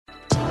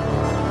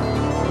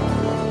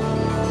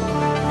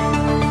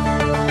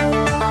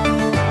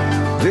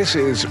This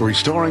is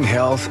Restoring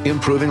Health,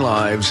 Improving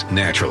Lives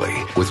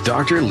Naturally with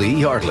Dr. Lee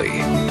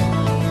Yardley.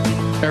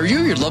 Are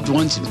you or your loved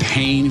ones in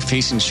pain,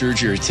 facing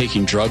surgery, or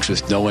taking drugs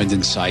with no end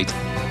in sight?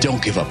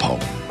 Don't give up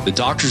hope. The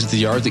doctors at the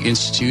Yardley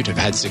Institute have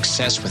had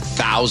success with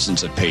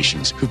thousands of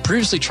patients who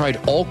previously tried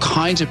all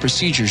kinds of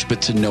procedures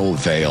but to no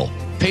avail.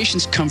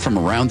 Patients come from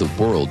around the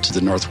world to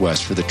the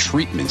Northwest for the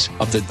treatments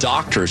of the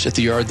doctors at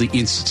the Yardley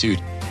Institute.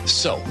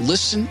 So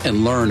listen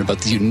and learn about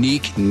the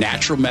unique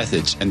natural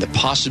methods and the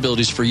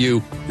possibilities for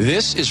you.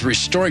 This is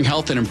Restoring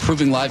Health and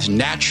Improving Lives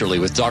Naturally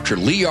with Dr.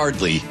 Lee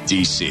Yardley,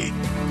 D.C.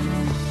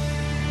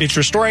 It's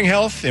Restoring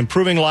Health,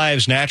 Improving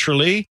Lives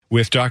Naturally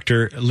with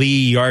Dr.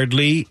 Lee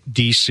Yardley,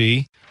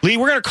 D.C. Lee,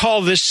 we're going to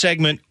call this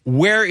segment,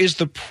 Where is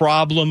the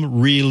Problem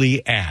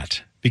Really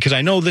At? Because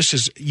I know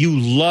you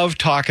love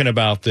talking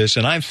about this,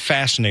 and I'm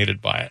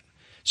fascinated by it.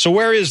 So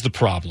where is the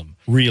problem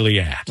really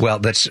at? Well,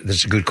 that's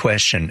a good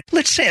question.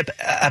 Let's say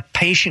a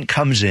patient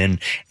comes in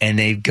and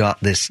they've got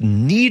this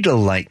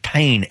needle-like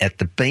pain at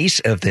the base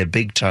of their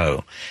big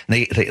toe.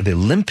 They're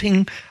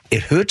limping.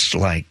 It hurts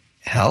like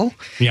hell.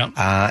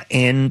 Yeah.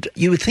 And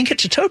you would think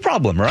it's a toe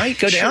problem, right?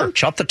 Go down,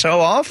 chop the toe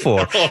off,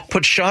 or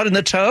put shot in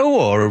the toe,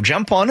 or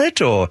jump on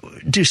it, or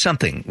do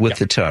something with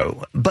the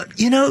toe. But,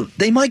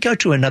 they might go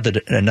to another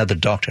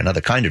doctor,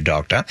 another kind of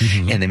doctor,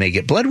 and they may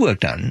get blood work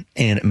done,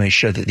 and it may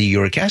show that the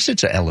uric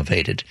acids are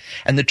elevated.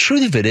 And the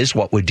truth of it is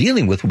what we're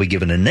dealing with will be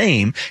given a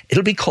name.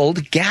 It'll be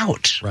called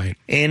gout. Right.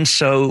 And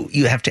so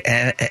you have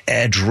to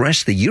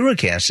address the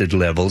uric acid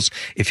levels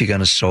if you're going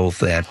to solve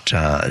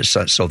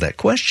that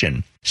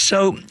question.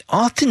 So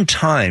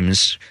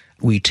oftentimes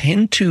we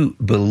tend to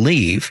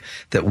believe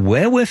that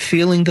where we're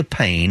feeling the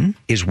pain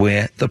is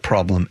where the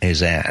problem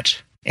is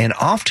at. And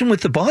often with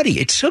the body,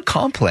 it's so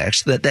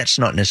complex that that's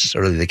not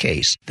necessarily the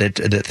case, that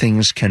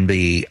things can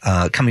be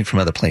coming from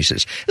other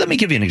places. Let me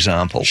give you an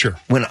example. Sure.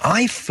 When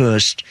I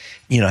first,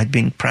 I'd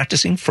been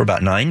practicing for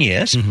about 9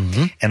 years,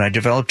 and I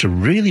developed a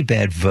really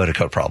bad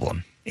vertigo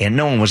problem. And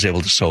no one was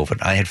able to solve it.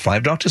 I had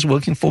 5 doctors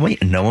working for me,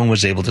 and no one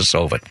was able to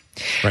solve it.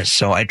 Right.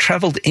 So I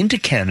traveled into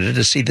Canada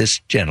to see this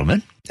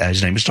gentleman.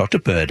 His name is Dr.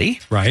 Birdie.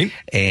 Right.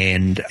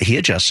 And he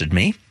adjusted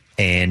me,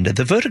 and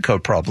the vertigo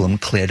problem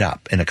cleared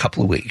up in a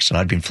couple of weeks. And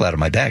I'd been flat on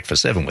my back for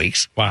 7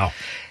 weeks. Wow.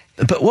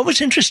 But what was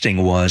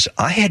interesting was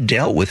I had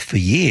dealt with for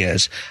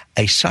years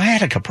a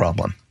sciatica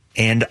problem.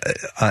 And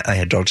I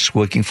had doctors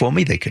working for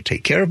me. They could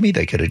take care of me.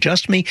 They could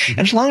adjust me. And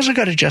as long as I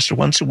got adjusted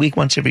once a week,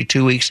 once every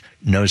 2 weeks,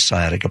 no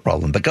sciatica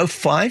problem. But go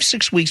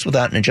 5-6 weeks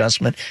without an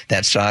adjustment,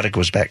 that sciatica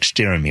was back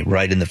staring me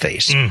right in the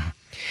face.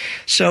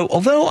 So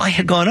although I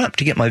had gone up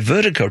to get my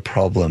vertigo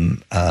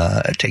problem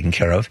taken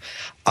care of,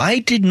 I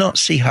did not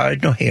see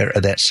hide nor hair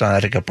of that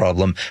sciatica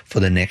problem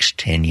for the next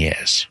 10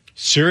 years.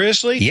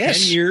 Seriously?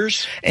 Yes. 10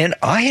 years? And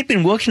I had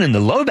been working in the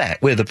low back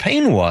where the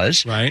pain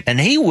was, right, and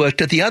he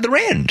worked at the other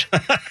end.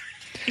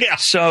 Yeah,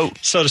 so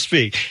to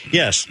speak.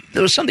 Yes.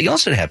 There was something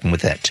else that happened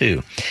with that,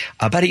 too.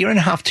 About 1.5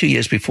 years, 2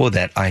 years before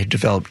that, I had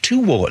developed 2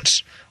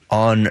 warts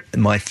on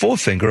my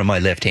forefinger and my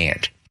left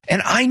hand.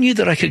 And I knew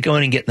that I could go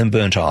in and get them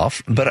burnt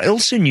off, but I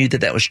also knew that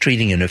that was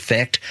treating an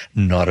effect,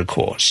 not a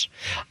cause.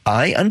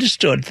 I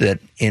understood that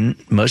in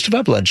most of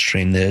our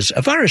bloodstream, there's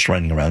a virus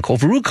running around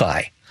called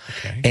verrucai.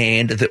 Okay.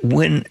 And that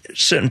when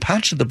certain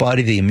parts of the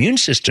body, the immune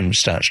system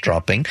starts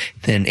dropping,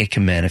 then it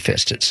can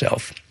manifest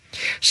itself.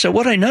 So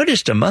what I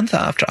noticed a month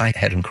after I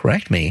had him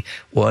correct me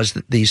was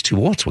that these 2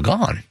 warts were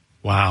gone.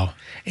 Wow.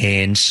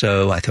 And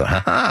so I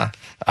thought,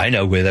 I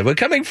know where they were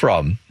coming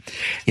from.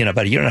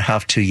 About 1.5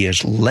 years, 2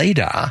 years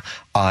later,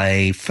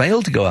 I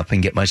failed to go up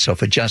and get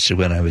myself adjusted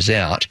when I was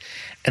out.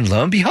 And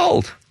lo and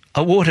behold,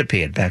 a wart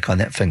appeared back on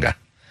that finger.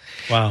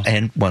 Wow.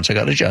 And once I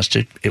got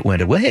adjusted, it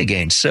went away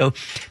again. So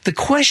the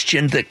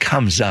question that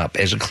comes up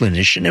as a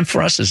clinician and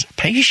for us as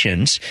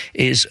patients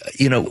is,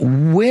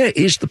 where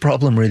is the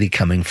problem really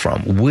coming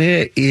from?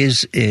 Where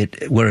is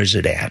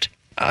it at?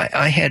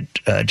 I had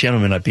a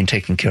gentleman I've been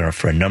taking care of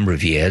for a number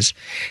of years,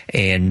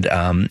 and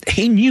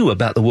he knew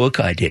about the work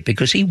I did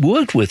because he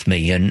worked with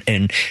me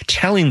and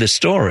telling the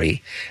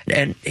story,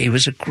 and he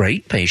was a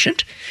great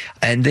patient.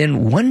 And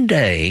then one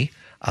day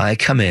I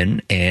come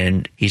in,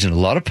 and he's in a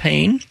lot of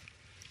pain,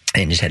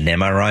 and he's had an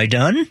MRI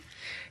done.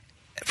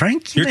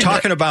 Frank? You're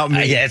talking about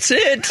me. That's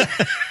it.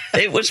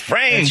 It was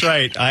Frank.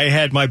 That's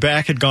right. My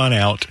back had gone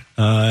out,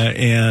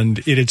 and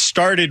it had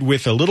started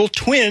with a little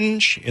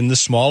twinge in the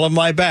small of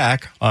my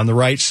back on the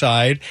right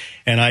side,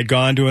 and I'd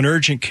gone to an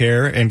urgent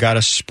care and got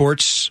a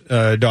sports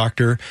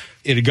doctor.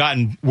 It had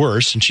gotten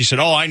worse, and she said,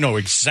 I know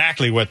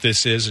exactly what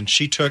this is, and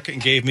she took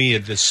and gave me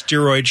the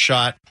steroid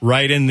shot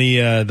right in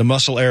the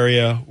muscle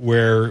area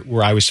where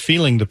I was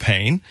feeling the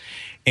pain,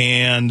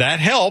 and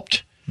that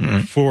helped.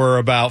 For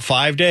about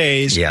 5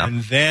 days. Yeah.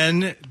 And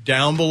then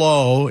down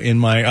below in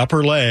my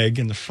upper leg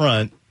in the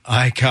front,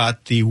 I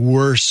got the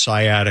worst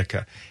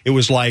sciatica. It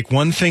was like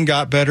one thing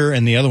got better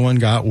and the other one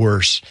got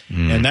worse.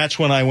 And that's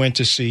when I went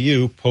to see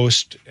you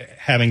post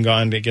having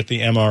gone to get the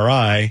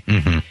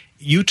MRI.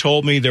 You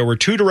told me there were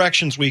 2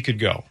 directions we could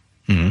go,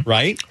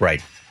 right?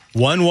 Right.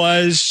 One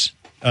was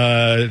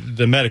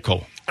the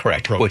medical.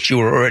 Correct. approach. Which you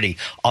were already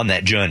on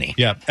that journey.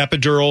 Yeah,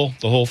 epidural,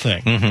 the whole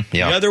thing.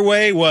 Yeah. The other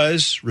way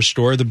was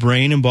restore the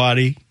brain and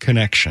body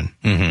connection.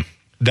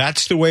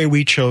 That's the way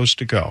we chose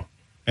to go.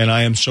 And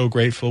I am so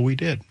grateful we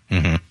did.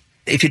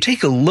 If you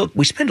take a look,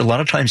 we spend a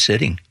lot of time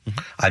sitting.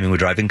 I mean, we're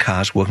driving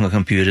cars, working on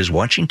computers,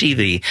 watching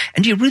TV.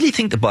 And do you really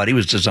think the body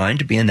was designed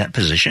to be in that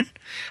position?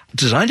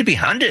 Designed to be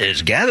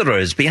hunters,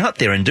 gatherers, be out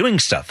there and doing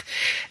stuff.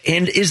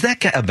 And is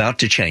that about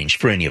to change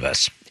for any of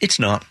us? It's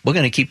not. We're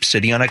going to keep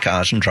sitting on our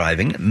cars and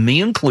driving,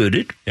 me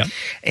included. Yep.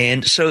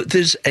 And so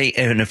there's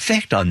an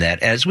effect on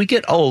that. As we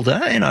get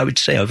older, and I would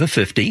say over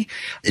 50,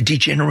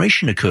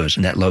 degeneration occurs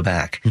in that low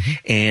back.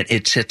 And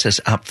it sets us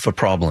up for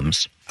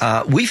problems.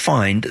 We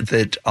find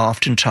that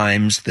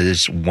oftentimes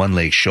there's one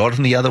leg shorter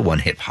than the other, one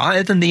hip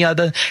higher than the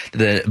other.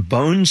 The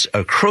bones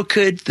are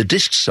crooked, the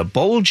discs are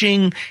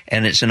bulging,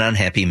 and it's an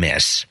unhappy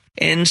mess.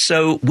 And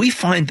so we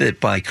find that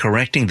by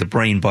correcting the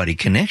brain-body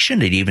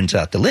connection, it evens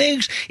out the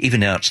legs,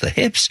 even out the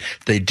hips,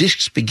 the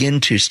discs begin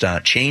to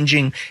start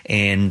changing,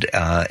 and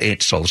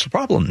it solves the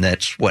problem.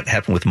 That's what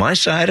happened with my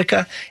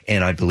sciatica,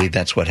 and I believe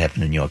that's what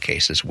happened in your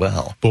case as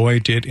well. Boy,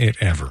 did it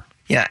ever.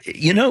 Yeah,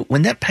 you know,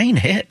 when that pain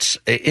hits,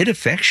 it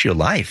affects your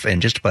life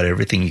and just about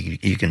everything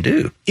you can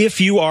do.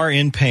 If you are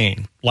in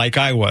pain, like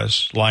I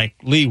was, like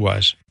Lee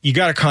was, you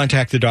got to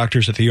contact the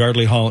doctors at the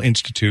Yardley Hall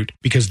Institute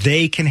because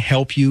they can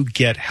help you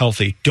get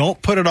healthy.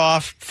 Don't put it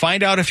off.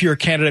 Find out if you're a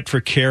candidate for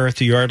care at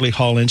the Yardley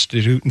Hall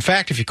Institute. In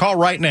fact, if you call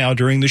right now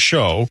during the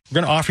show, we're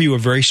going to offer you a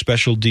very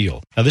special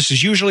deal. Now, this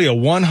is usually a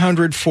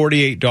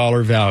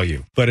 $148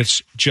 value, but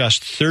it's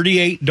just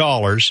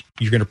 $38.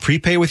 You're going to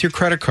prepay with your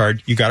credit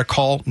card. You got to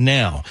call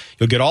now.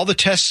 You'll get all the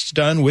tests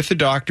done with the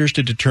doctors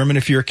to determine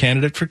if you're a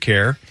candidate for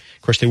care.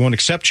 Of course, they won't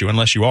accept you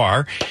unless you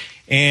are.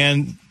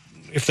 And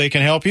if they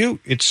can help you,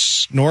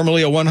 it's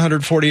normally a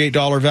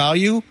 $148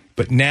 value,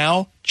 but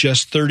now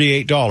just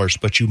 $38.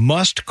 But you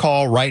must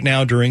call right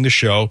now during the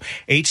show,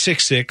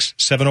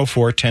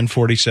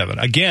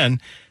 866-704-1047. Again,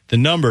 the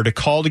number to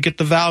call to get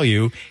the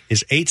value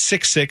is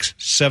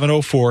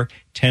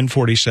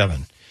 866-704-1047.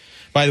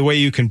 By the way,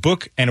 you can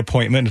book an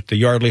appointment at the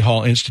Yardley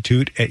Hall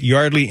Institute at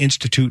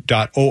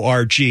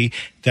yardleyinstitute.org.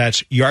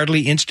 That's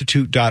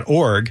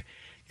yardleyinstitute.org.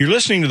 You're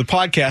listening to the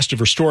podcast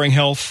of Restoring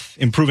Health,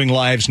 Improving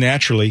Lives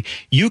Naturally.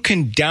 You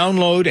can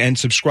download and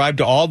subscribe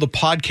to all the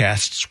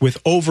podcasts with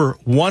over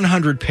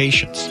 100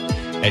 patients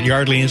at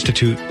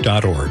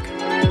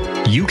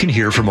yardleyinstitute.org. You can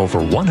hear from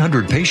over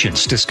 100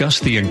 patients discuss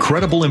the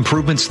incredible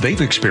improvements they've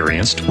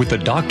experienced with the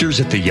doctors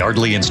at the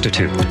Yardley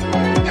Institute.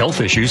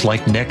 Health issues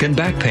like neck and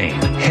back pain,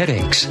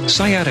 headaches,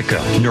 sciatica,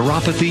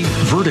 neuropathy,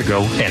 vertigo,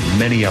 and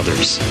many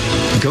others.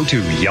 Go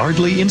to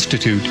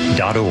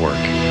yardleyinstitute.org.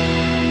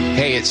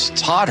 Hey, it's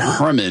Todd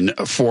Herman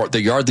for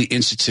the Yardley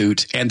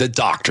Institute and the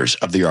doctors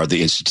of the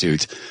Yardley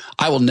Institute.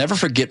 I will never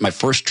forget my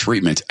first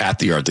treatment at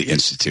the Yardley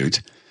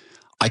Institute.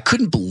 I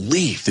couldn't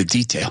believe the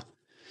detail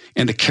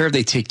and the care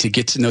they take to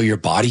get to know your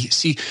body.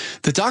 See,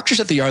 the doctors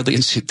at the Yardley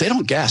Institute, they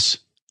don't guess.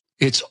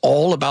 It's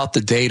all about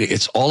the data.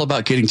 It's all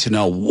about getting to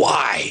know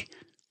why.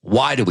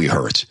 Why do we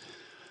hurt?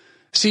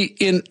 See,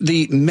 in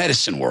the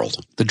medicine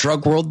world, the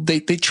drug world,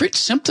 they treat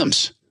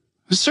symptoms.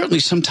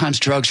 Certainly sometimes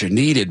drugs are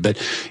needed, but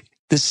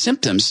the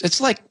symptoms, it's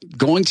like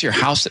going to your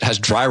house that has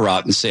dry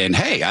rot and saying,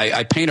 hey,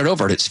 I painted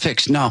over it, it's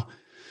fixed. No,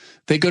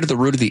 they go to the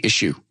root of the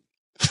issue.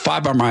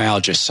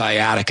 Fibromyalgia,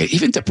 sciatica,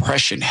 even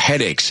depression,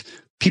 headaches,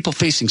 people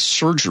facing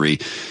surgery.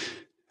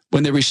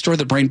 When they restore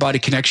the brain-body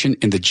connection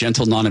in the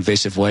gentle,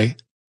 non-invasive way,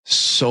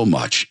 so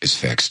much is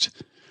fixed.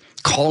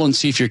 Call and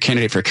see if you're a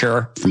candidate for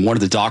care from one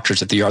of the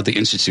doctors at the Yardley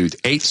Institute,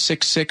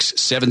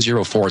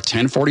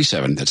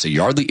 866-704-1047. That's the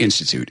Yardley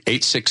Institute,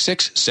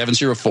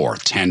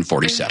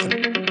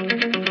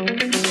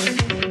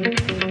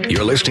 866-704-1047.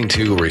 You're listening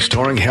to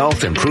Restoring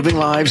Health, Improving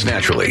Lives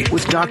Naturally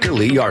with Dr.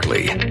 Lee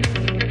Yardley.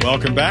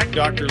 Welcome back.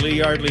 Dr. Lee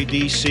Yardley,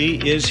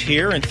 D.C. is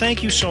here, and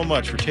thank you so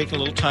much for taking a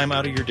little time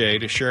out of your day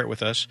to share it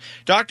with us.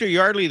 Dr.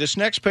 Yardley, this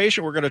next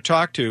patient we're going to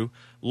talk to,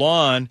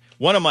 Lon,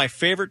 one of my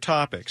favorite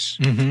topics,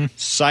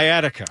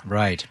 sciatica.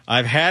 Right.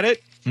 I've had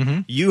it.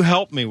 You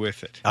helped me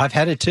with it. I've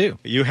had it too.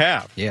 You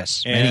have.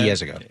 Yes, many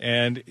years ago.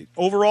 And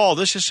overall,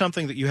 this is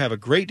something that you have a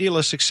great deal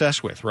of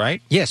success with,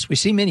 right? Yes, we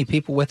see many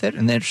people with it,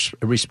 and it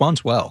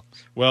responds well.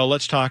 Well,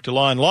 let's talk to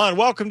Lon. Lon,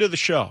 welcome to the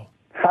show.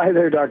 Hi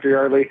there, Dr.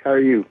 Yardley. How are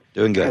you?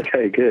 Doing good.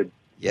 Okay, good.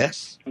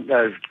 Yes.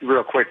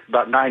 Real quick,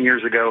 about 9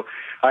 years ago,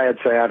 I had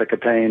sciatica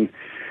pain.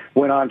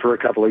 Went on for a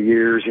couple of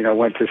years,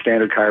 went to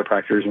standard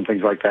chiropractors and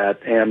things like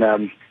that. And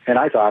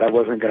I thought I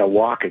wasn't going to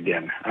walk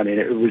again. I mean,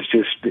 it was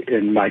just,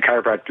 in my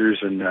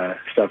chiropractors and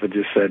stuff, it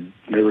just said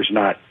there was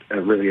not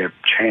really a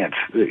chance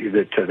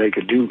that they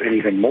could do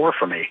anything more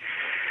for me.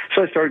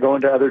 So I started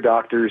going to other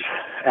doctors,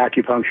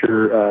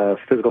 acupuncture,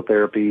 physical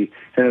therapy,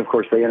 and of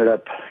course they ended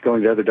up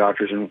going to other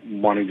doctors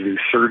and wanting to do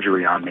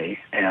surgery on me.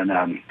 And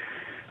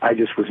I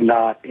just was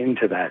not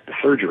into that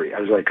surgery. I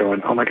was like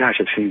going, oh my gosh,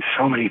 I've seen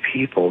so many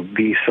people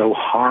be so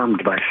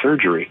harmed by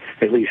surgery.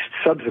 At least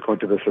subsequent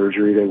to the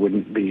surgery, they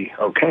wouldn't be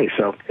okay.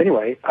 So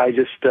anyway, I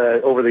just,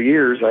 over the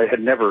years, I had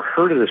never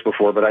heard of this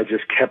before, but I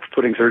just kept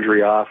putting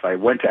surgery off. I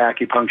went to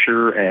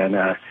acupuncture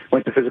and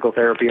went to physical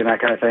therapy and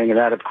that kind of thing. And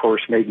that, of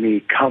course, made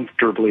me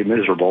comfortably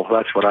miserable.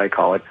 That's what I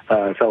call it.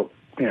 I felt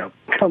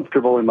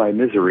comfortable in my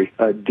misery,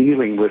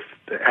 dealing with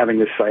having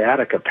this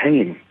sciatica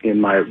pain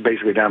in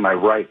basically down my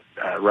right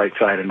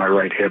side and my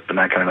right hip and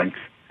that kind of thing.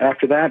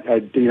 After that, I,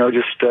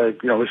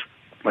 was,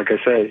 like I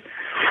say,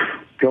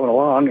 going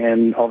along,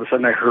 and all of a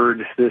sudden I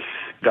heard this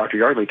Dr.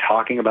 Yardley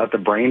talking about the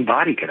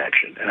brain-body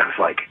connection. And I was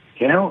like,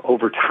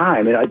 over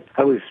time, and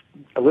I was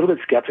a little bit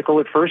skeptical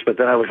at first, but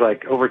then I was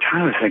like, over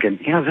time I was thinking,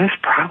 this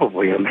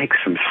probably makes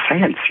some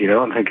sense,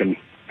 I'm thinking,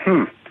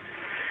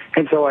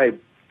 And so I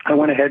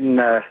went ahead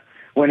and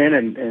went in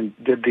and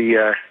did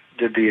the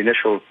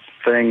initial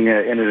thing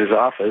in at his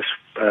office,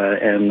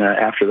 and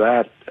after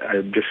that,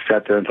 I just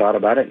sat there and thought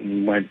about it,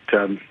 and went.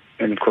 And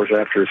of course,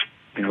 after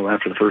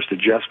the first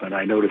adjustment,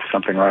 I noticed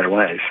something right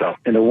away. So,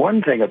 and the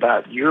one thing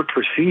about your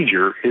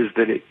procedure is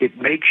that it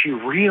makes you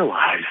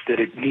realize that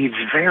it needs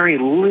very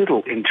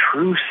little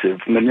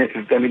intrusive.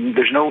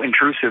 There's no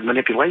intrusive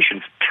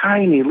manipulations.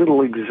 Tiny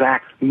little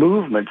exact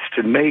movements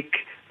to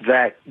make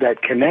that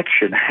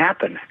connection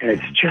happen, and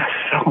it's just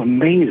so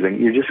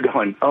amazing. You're just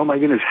going, oh my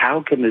goodness,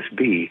 how can this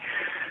be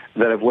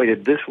that I've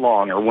waited this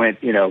long, or went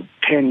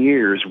 10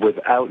 years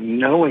without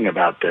knowing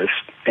about this?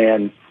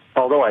 And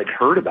although I'd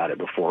heard about it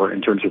before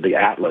in terms of the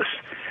Atlas,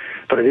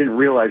 but I didn't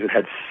realize it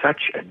had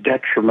such a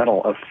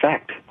detrimental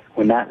effect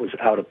when that was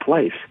out of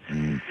place.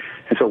 And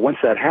so once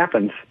that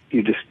happens,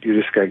 you're just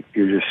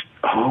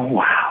oh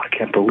wow, I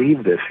can't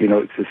believe this.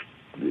 It's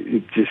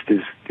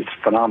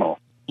phenomenal.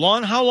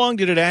 Lon, how long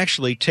did it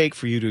actually take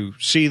for you to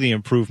see the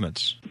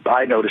improvements?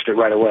 I noticed it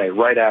right away,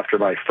 right after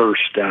my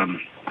first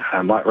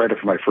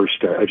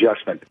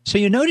adjustment. So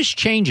you noticed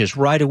changes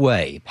right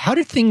away. How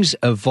did things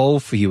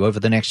evolve for you over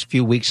the next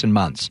few weeks and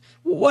months?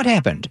 What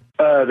happened?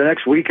 The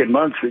next week and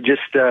months,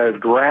 just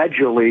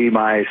gradually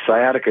my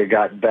sciatica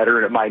got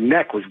better, and my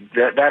neck was,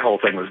 that whole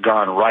thing was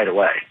gone right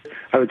away.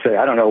 I would say,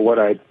 I don't know what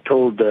I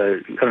don't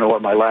know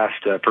what my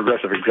last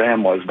progressive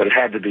exam was, but it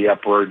had to be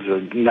upwards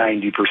of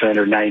 90%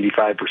 or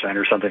 95%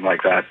 or something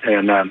like that.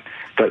 And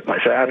but my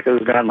sciatica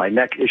was gone, my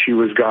neck issue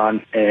was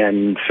gone,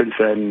 and since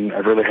then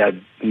I've really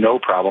had no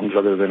problems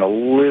other than a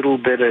little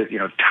bit of,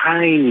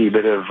 tiny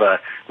bit of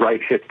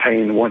right hip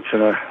pain once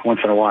in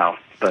a while.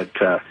 But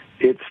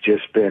it's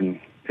just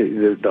been,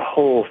 the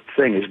whole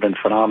thing has been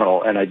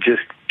phenomenal, and I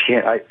just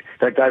can't. In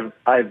fact,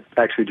 I've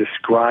actually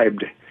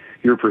described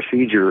your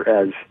procedure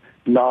as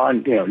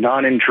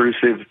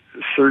non-intrusive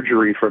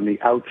surgery from the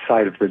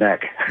outside of the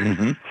neck.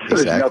 Mm-hmm. So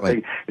exactly. there's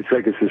nothing. It's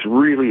like it's this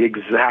really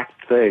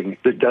exact thing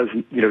that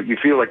doesn't. You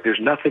feel like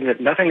there's nothing that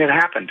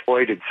happened.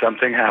 Boy, did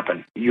something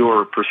happen.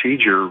 Your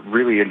procedure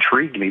really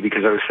intrigued me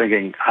because I was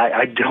thinking,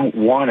 I don't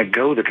want to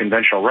go the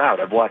conventional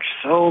route. I've watched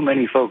so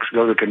many folks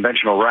go the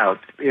conventional route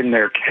in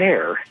their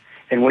care.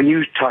 And when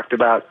you talked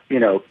about,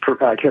 I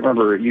can't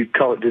remember, you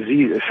call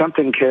it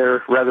something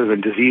care rather than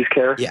disease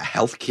care. Yeah,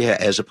 health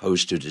care as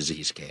opposed to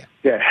disease care.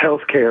 Yeah,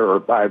 health care, or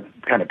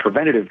kind of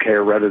preventative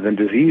care rather than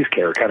disease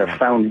care, kind of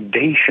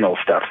foundational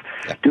stuff.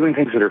 Yeah. Doing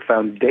things that are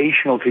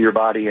foundational to your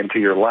body and to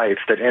your life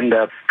that end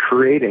up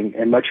creating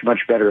a much,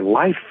 much better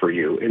life for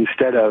you,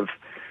 instead of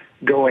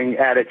going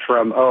at it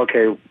from,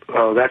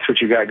 that's what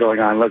you got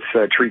going on. Let's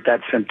treat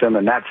that symptom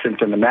and that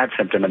symptom and that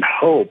symptom, and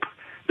hope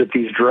that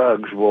these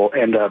drugs will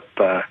end up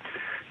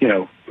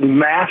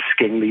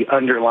masking the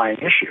underlying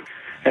issue.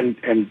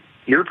 And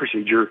your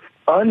procedure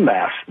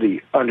unmasks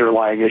the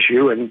underlying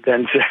issue and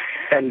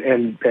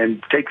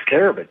takes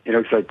care of it.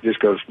 It's like, just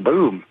goes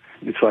boom.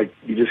 It's like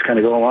you just kind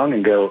of go along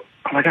and go,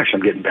 oh my gosh,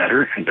 I'm getting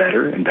better and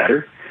better and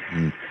better.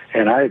 Mm.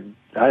 And I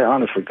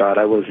honestly thought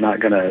I was not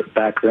going to,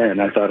 back then,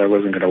 I thought I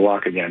wasn't going to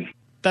walk again.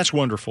 That's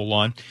wonderful,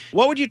 Lon.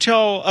 What would you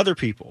tell other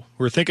people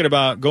who are thinking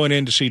about going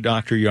in to see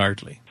Dr.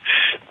 Yardley?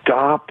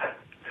 Stop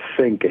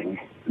thinking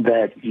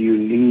that you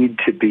need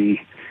to be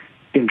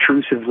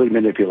intrusively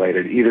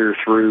manipulated, either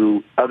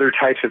through other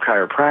types of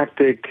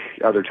chiropractic,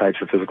 other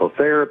types of physical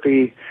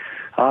therapy,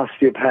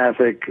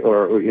 osteopathic,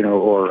 or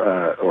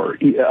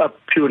up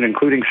to and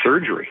including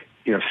surgery.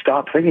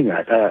 Stop thinking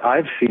that.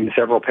 I've seen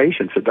several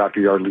patients at Dr.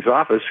 Yardley's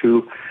office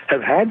who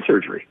have had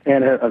surgery,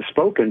 and I've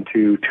spoken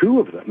to two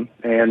of them,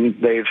 and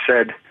they've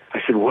said, I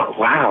said,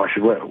 wow. I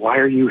said, why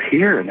are you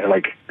here? And they're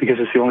like, because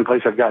it's the only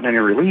place I've gotten any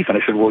relief.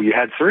 And I said, well, you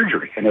had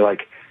surgery. And they're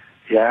like,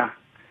 yeah,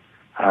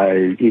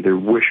 I either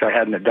wish I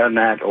hadn't have done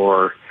that,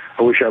 or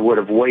I wish I would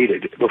have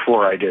waited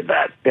before I did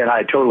that. And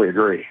I totally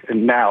agree.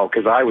 And now,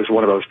 because I was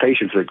one of those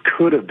patients that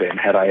could have been,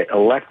 had I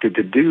elected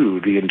to do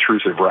the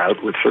intrusive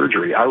route with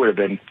surgery, I would have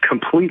been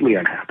completely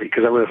unhappy,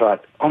 because I would have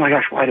thought, oh my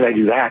gosh, why did I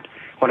do that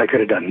when I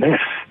could have done this?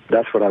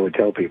 That's what I would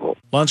tell people.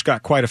 Lon's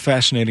got quite a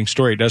fascinating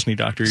story, doesn't he,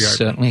 Dr. Yardley?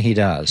 Certainly he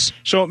does.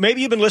 So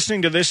maybe you've been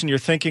listening to this and you're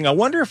thinking, I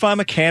wonder if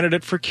I'm a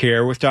candidate for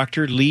care with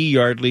Dr. Lee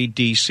Yardley,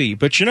 D.C.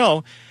 But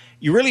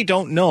you really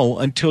don't know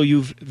until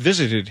you've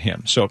visited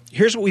him. So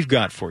here's what we've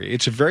got for you.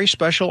 It's a very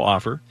special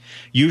offer.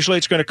 Usually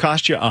it's going to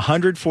cost you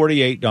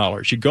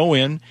 $148. You go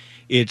in.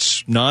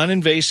 It's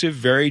non-invasive,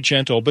 very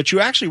gentle, but you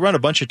actually run a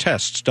bunch of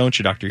tests, don't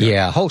you, Dr. Yardley?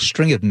 Yeah, a whole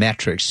string of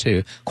metrics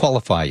to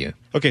qualify you.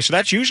 Okay, so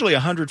that's usually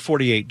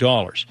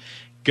 $148.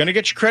 Going to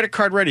get your credit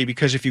card ready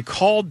because if you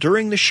call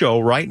during the show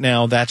right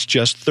now, that's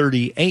just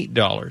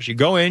 $38. You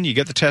go in, you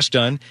get the test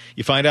done,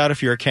 you find out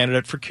if you're a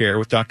candidate for care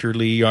with Dr.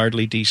 Lee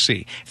Yardley,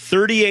 D.C.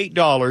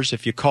 $38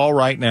 if you call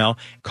right now.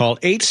 Call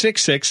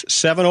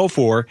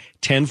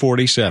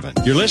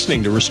 866-704-1047. You're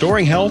listening to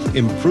Restoring Health,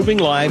 Improving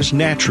Lives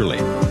Naturally.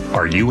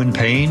 Are you in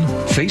pain,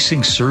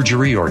 facing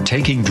surgery, or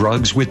taking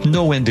drugs with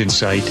no end in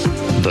sight?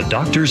 The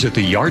doctors at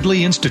the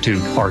Yardley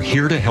Institute are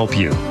here to help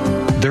you.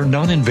 Their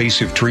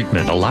non-invasive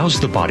treatment allows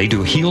the body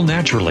to heal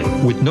naturally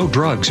with no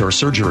drugs or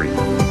surgery.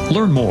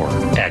 Learn more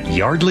at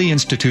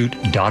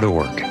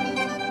yardleyinstitute.org.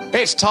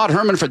 Hey, it's Todd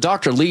Herman for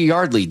Dr. Lee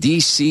Yardley,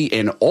 D.C.,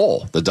 and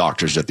all the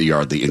doctors at the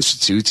Yardley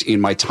Institute. In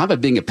my time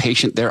of being a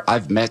patient there,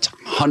 I've met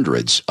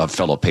hundreds of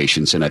fellow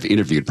patients, and I've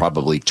interviewed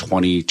probably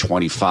 20,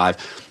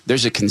 25.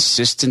 There's a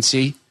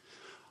consistency.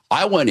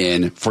 I went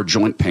in for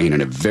joint pain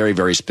in a very,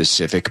 very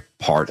specific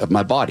part of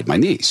my body, my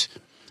knees.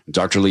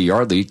 Dr. Lee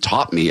Yardley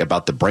taught me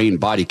about the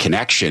brain-body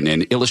connection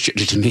and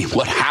illustrated to me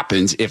what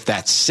happens if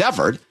that's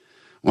severed.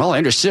 Well, I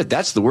understood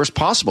that's the worst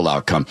possible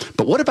outcome.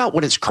 But what about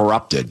when it's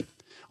corrupted?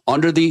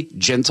 Under the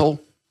gentle,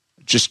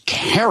 just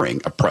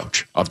caring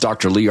approach of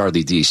Dr. Lee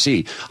Yardley,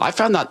 D.C., I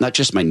found that not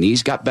just my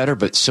knees got better,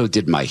 but so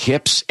did my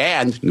hips.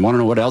 And you want to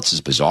know what else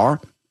is bizarre,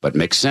 but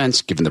makes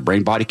sense given the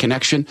brain-body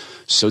connection?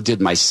 So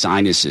did my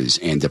sinuses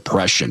and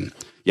depression.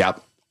 Yeah.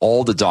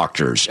 All the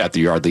doctors at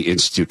the Yardley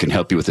Institute can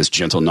help you with this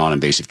gentle,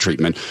 non-invasive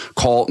treatment.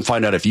 Call and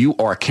find out if you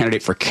are a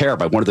candidate for care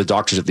by one of the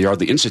doctors at the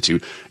Yardley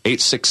Institute,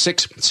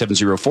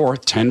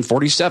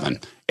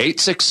 866-704-1047,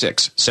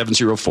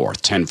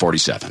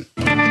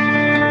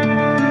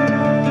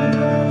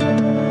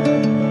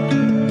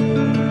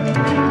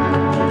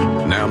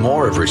 866-704-1047. Now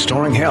more of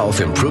Restoring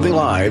Health, Improving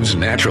Lives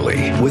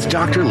Naturally with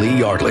Dr. Lee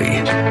Yardley.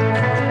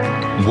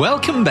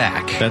 Welcome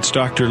back. That's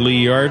Dr.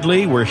 Lee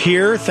Yardley. We're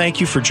here. Thank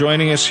you for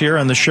joining us here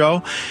on the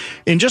show.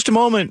 In just a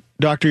moment,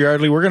 Dr.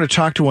 Yardley, we're going to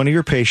talk to one of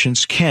your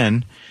patients,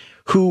 Ken,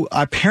 who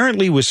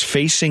apparently was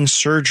facing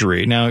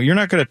surgery. Now, you're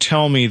not going to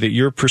tell me that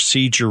your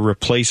procedure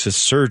replaces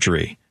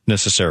surgery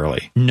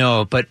necessarily.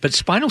 No, but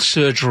spinal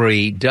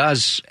surgery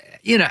does,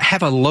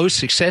 have a low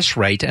success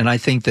rate, and I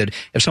think that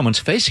if someone's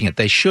facing it,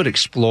 they should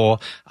explore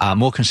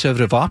more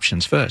conservative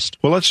options first.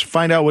 Well, let's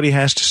find out what he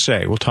has to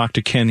say. We'll talk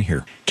to Ken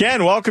here.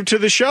 Ken, welcome to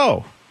the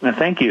show.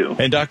 Thank you.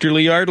 And Dr.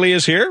 Lee Yardley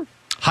is here.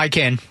 Hi,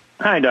 Ken.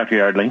 Hi, Dr.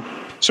 Yardley.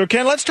 So,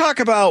 Ken, let's talk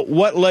about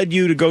what led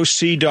you to go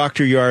see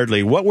Dr.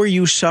 Yardley. What were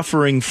you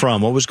suffering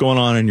from? What was going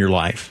on in your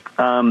life?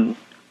 I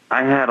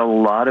had a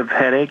lot of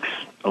headaches,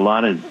 a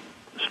lot of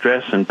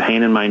stress and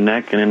pain in my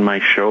neck and in my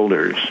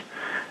shoulders,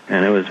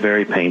 and it was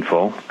very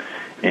painful.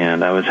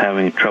 And I was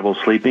having trouble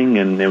sleeping,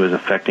 and it was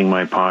affecting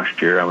my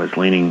posture. I was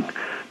leaning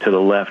to the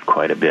left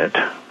quite a bit.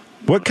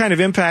 What kind of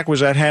impact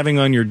was that having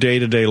on your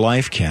day-to-day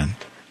life, Ken?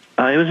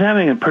 It was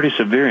having a pretty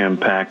severe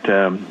impact.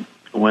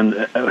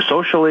 When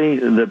socially,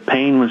 the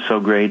pain was so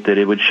great that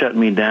it would shut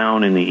me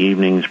down in the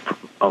evenings,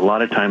 a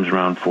lot of times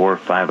around 4 or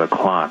 5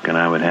 o'clock, and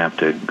I would have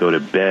to go to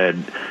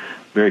bed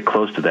very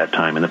close to that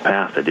time. In the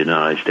past, I did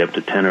not. I stayed up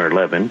to 10 or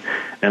 11,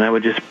 and I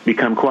would just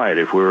become quiet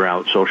if we were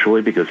out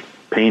socially because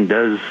pain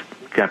does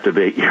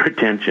captivate your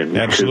attention.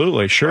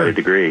 Absolutely, sure. To a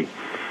degree.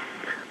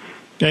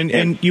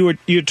 And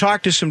you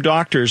talked to some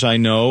doctors, I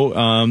know,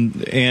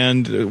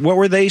 and what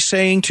were they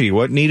saying to you?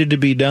 What needed to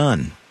be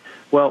done?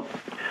 Well,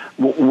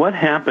 what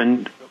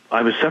happened,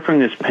 I was suffering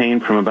this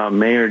pain from about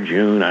May or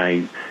June.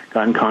 I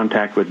got in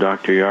contact with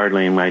Dr.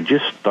 Yardley, and I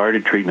just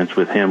started treatments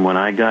with him when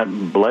I got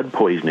blood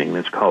poisoning.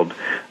 It's called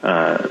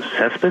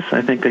sepsis,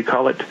 I think they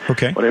call it.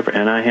 Okay. Whatever.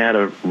 And I had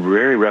a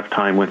very rough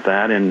time with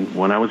that, and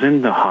when I was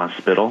in the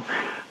hospital,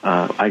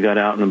 I got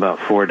out in about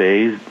 4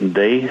 days.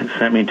 They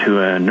sent me to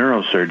a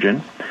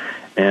neurosurgeon,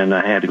 and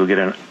I had to go get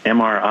an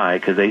MRI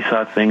because they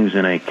saw things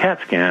in a CAT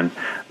scan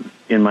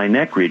in my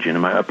neck region,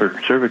 in my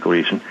upper cervical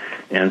region.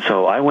 And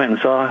so I went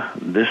and saw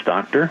this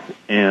doctor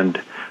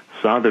and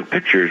saw the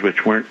pictures,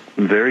 which weren't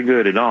very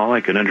good at all. I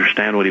could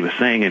understand what he was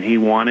saying, and he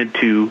wanted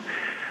to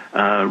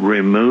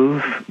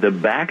remove the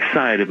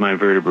backside of my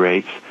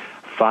vertebrae,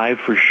 5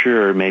 for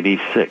sure, maybe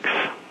 6.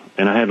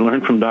 And I had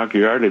learned from Dr.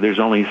 Yardley there's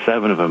only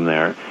 7 of them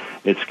there.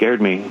 It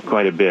scared me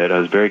quite a bit. I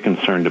was very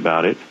concerned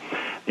about it.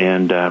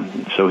 And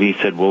so he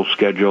said, we'll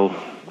schedule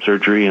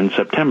surgery in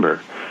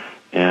September.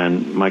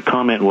 And my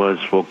comment was,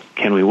 well,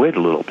 can we wait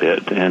a little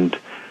bit? And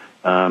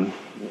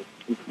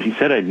he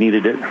said I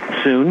needed it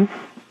soon,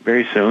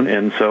 very soon.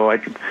 And so I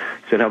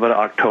said, how about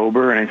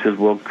October? And I said,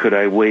 well, could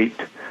I wait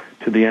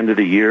to the end of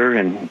the year?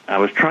 And I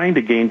was trying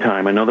to gain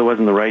time. I know that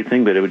wasn't the right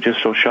thing, but it was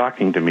just so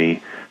shocking to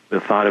me, the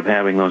thought of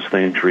having those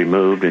things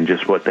removed and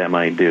just what that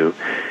might do.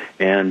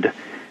 And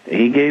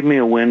he gave me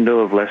a window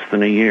of less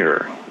than a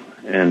year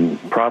and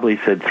probably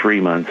said 3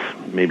 months,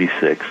 maybe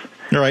 6.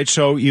 All right,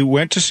 so you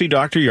went to see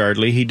Dr.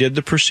 Yardley. He did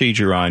the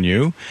procedure on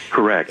you.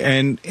 Correct.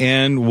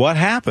 And what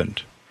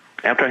happened?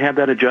 After I had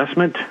that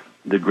adjustment,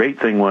 the great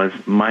thing was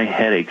my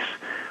headaches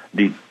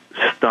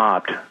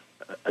stopped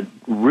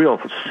real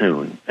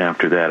soon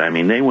after that. I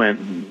mean, they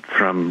went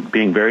from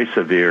being very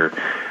severe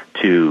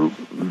to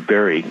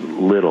very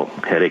little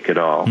headache at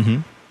all.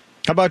 Mm-hmm.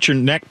 How about your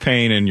neck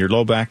pain and your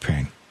low back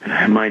pain?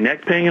 My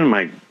neck pain and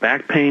my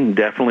back pain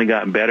definitely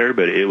got better,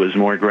 but it was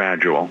more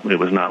gradual. It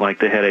was not like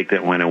the headache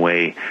that went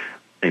away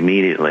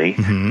immediately.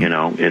 Mm-hmm. You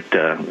know,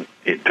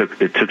 it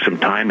took some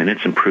time, and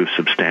it's improved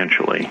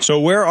substantially. So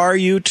where are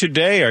you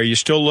today? Are you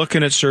still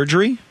looking at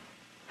surgery?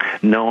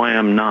 No, I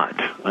am not.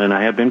 And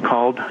I have been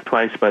called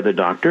twice by the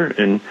doctor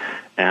and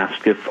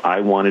asked if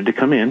I wanted to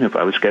come in, if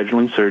I was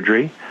scheduling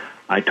surgery.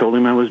 I told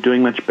him I was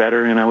doing much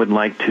better, and I would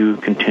like to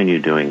continue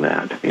doing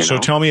that. So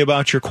tell me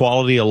about your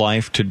quality of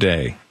life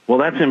today. Well,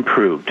 that's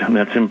improved.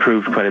 That's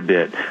improved quite a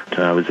bit.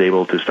 I was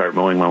able to start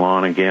mowing my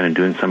lawn again and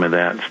doing some of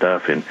that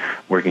stuff and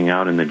working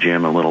out in the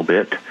gym a little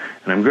bit.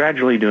 And I'm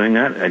gradually doing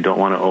that. I don't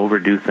want to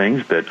overdo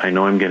things, but I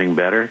know I'm getting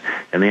better.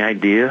 And the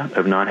idea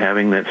of not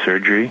having that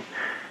surgery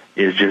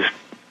is just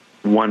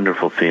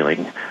wonderful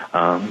feeling.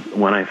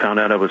 When I found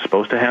out I was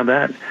supposed to have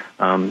that,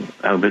 I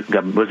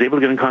was able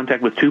to get in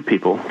contact with 2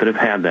 people that have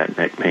had that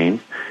neck pain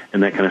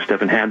and that kind of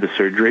stuff and had the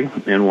surgery.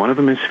 And one of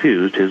them is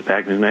fused, his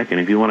back and his neck. And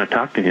if you want to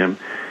talk to him,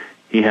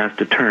 he has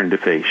to turn to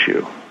face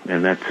you.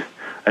 And I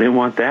didn't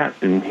want that.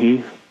 And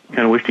he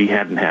kind of wished he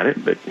hadn't had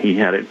it, but he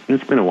had it.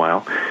 It's been a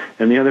while.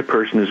 And the other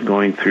person is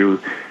going through,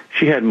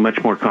 she had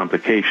much more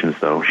complications,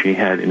 though. She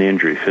had an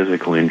injury,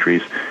 physical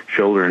injuries,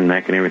 shoulder and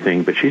neck and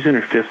everything, but she's in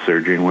her 5th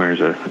surgery and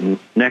wears a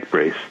neck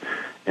brace.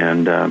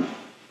 And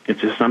it's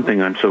just something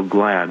I'm so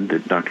glad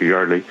that Dr.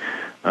 Yardley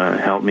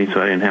helped me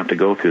so I didn't have to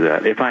go through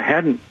that. If I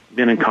hadn't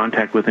been in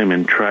contact with him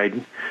and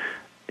tried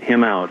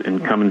him out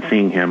and come and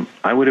seeing him,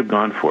 I would have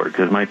gone for it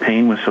because my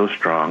pain was so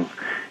strong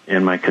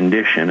and my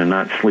condition and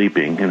not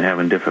sleeping and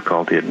having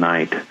difficulty at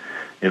night,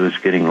 it was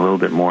getting a little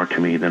bit more to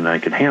me than I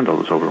could handle. It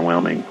was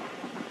overwhelming.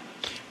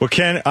 Well,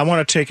 Ken, I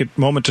want to take a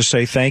moment to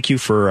say thank you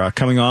for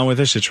coming on with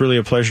us. It's really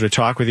a pleasure to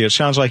talk with you. It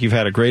sounds like you've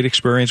had a great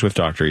experience with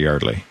Dr.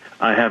 Yardley.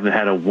 I have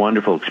had a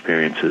wonderful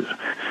experiences.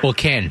 Well,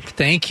 Ken,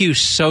 thank you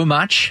so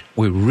much.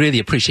 We really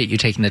appreciate you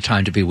taking the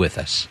time to be with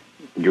us.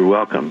 You're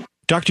welcome.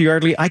 Dr.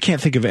 Yardley, I can't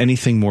think of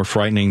anything more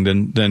frightening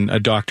than a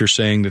doctor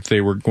saying that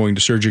they were going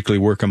to surgically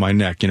work on my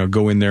neck,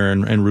 go in there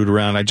and root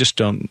around. I just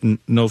don't,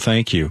 no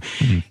thank you.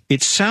 Mm-hmm.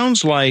 It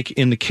sounds like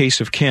in the case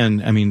of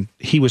Ken, I mean,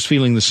 he was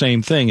feeling the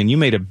same thing, and you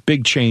made a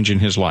big change in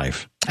his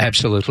life.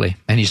 Absolutely.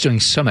 And he's doing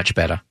so much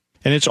better.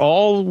 And it's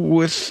all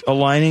with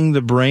aligning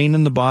the brain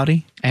and the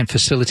body? And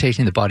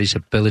facilitating the body's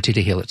ability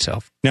to heal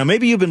itself. Now,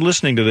 maybe you've been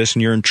listening to this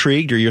and you're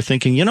intrigued, or you're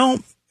thinking,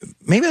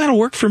 maybe that'll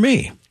work for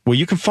me. Well,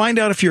 you can find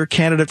out if you're a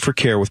candidate for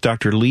care with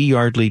Dr. Lee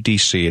Yardley,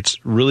 D.C. It's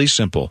really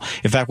simple.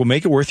 In fact, we'll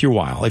make it worth your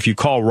while. If you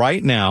call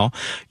right now,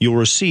 you'll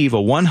receive a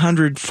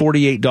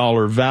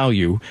 $148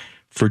 value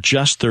for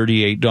just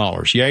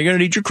 $38. Yeah, you're going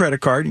to need your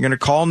credit card. You're going to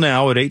call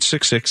now at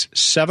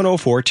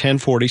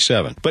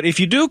 866-704-1047. But if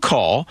you do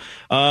call,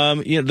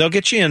 they'll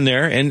get you in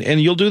there, and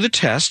you'll do the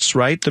tests,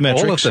 right? The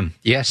metrics. All of them,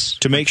 yes.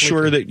 To make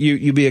sure that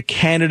you be a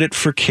candidate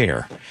for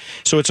care.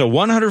 So it's a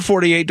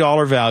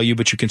 $148 value,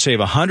 but you can save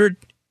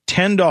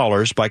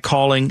 $110 by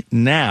calling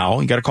now.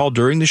 You got to call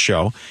during the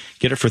show.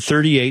 Get it for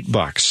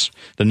 $38.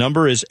 The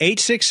number is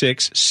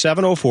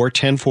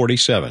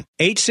 866-704-1047.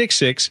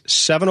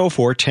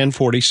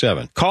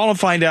 866-704-1047. Call and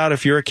find out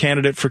if you're a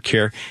candidate for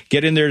care.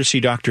 Get in there to see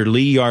Dr.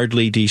 Lee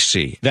Yardley,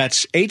 D.C.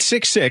 That's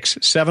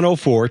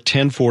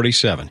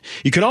 866-704-1047.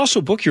 You can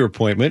also book your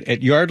appointment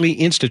at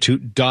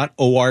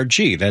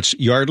yardleyinstitute.org. That's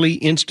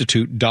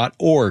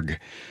yardleyinstitute.org.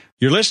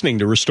 You're listening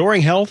to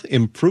Restoring Health,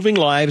 Improving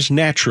Lives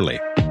Naturally.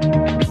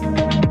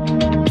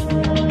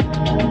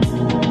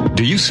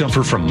 Do you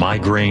suffer from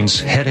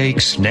migraines,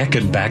 headaches, neck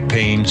and back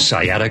pain,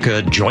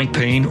 sciatica, joint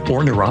pain,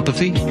 or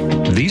neuropathy?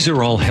 These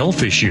are all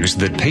health issues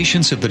that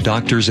patients of the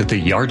doctors at the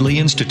Yardley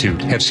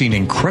Institute have seen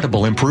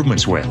incredible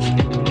improvements with.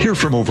 Hear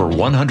from over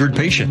 100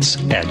 patients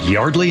at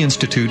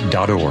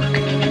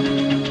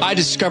yardleyinstitute.org. I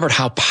discovered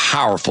how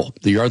powerful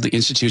the Yardley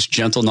Institute's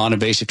gentle,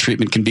 non-invasive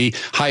treatment can be.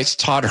 Hi, it's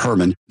Todd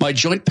Herman. My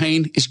joint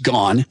pain is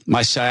gone.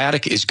 My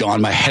sciatica is gone.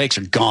 My headaches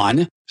are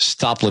gone.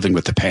 Stop living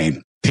with the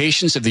pain.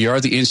 Patients of the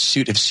Yardley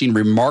Institute have seen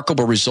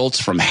remarkable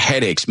results from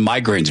headaches,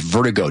 migraines,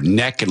 vertigo,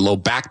 neck and low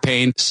back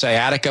pain,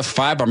 sciatica,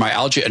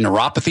 fibromyalgia, and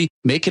neuropathy.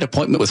 Make an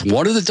appointment with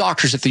one of the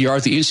doctors at the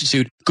Yardley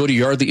Institute. Go to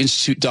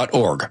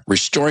yardleyinstitute.org.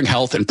 Restoring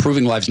Health,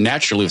 Improving Lives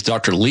Naturally with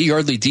Dr. Lee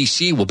Yardley,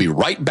 D.C. We'll be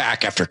right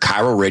back after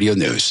Cairo Radio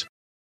News.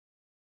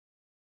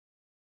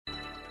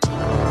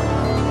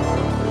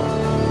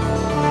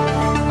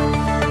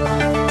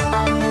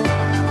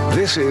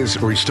 This is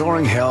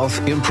Restoring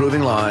Health,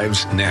 Improving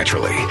Lives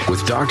Naturally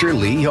with Dr.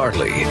 Lee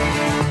Yardley.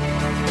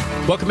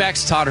 Welcome back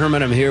to Todd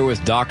Herman. I'm here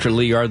with Dr.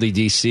 Lee Yardley,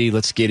 DC.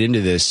 Let's get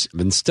into this. I've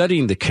been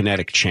studying the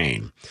kinetic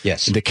chain.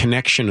 Yes. The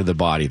connection of the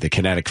body, the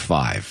kinetic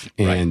 5.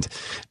 And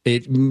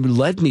it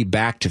led me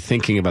back to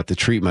thinking about the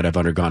treatment I've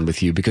undergone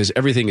with you because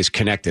everything is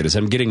connected. As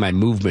I'm getting my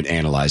movement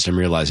analyzed, I'm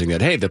realizing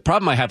that, hey, the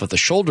problem I have with the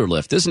shoulder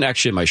lift isn't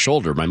actually my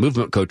shoulder. My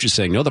movement coach is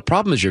saying, no, the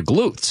problem is your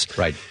glutes.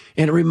 Right.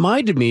 And it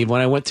reminded me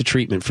when I went to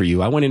treatment for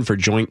you, I went in for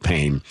joint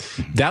pain.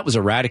 Mm-hmm. That was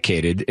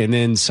eradicated. And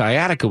then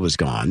sciatica was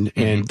gone. Mm-hmm.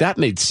 And that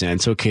made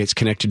sense. Okay, it's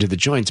connected to the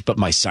joints. But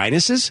my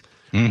sinuses,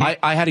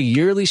 I had a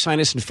yearly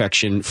sinus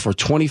infection for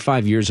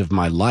 25 years of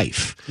my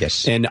life.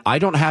 Yes. And I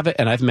don't have it.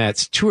 And I've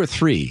met 2 or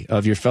 3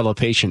 of your fellow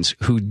patients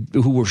who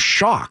were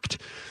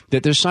shocked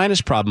that their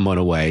sinus problem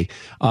went away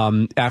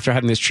after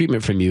having this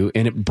treatment from you,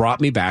 and it brought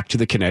me back to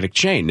the kinetic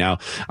chain. Now,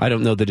 I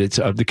don't know that it's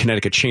the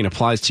kinetic chain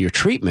applies to your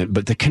treatment,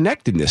 but the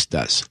connectedness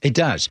does. It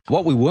does.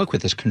 What we work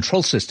with is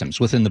control systems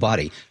within the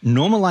body,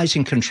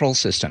 normalizing control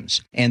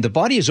systems. And the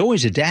body is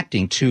always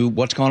adapting to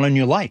what's gone on in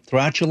your life,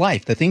 throughout your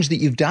life, the things that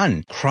you've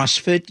done.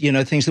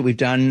 CrossFit, things that we've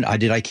done. I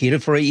did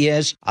Aikido for 8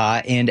 years,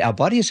 and our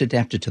body is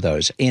adapted to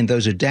those, and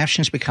those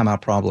adaptations become our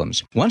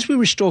problems. Once we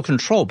restore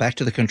control back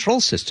to the control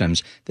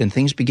systems, then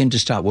things begin to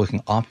start working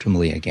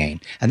optimally again.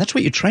 And that's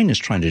what your trainer is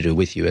trying to do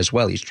with you as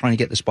well. He's trying to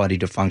get this body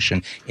to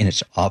function in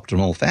its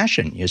optimal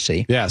fashion, you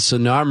see. Yeah, so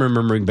now I'm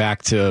remembering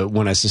back to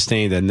when I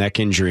sustained a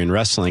neck injury in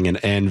wrestling.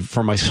 And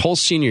for my whole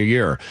senior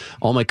year,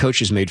 all my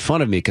coaches made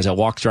fun of me because I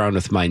walked around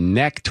with my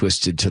neck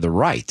twisted to the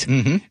right.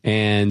 Mm-hmm.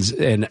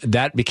 And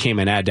that became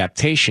an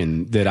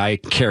adaptation that I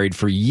carried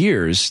for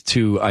years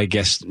to, I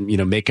guess,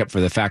 make up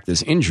for the fact of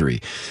this injury.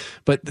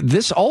 But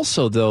this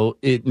also, though,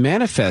 it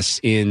manifests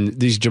in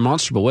these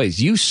demonstrable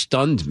ways. You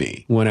stunned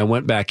me when I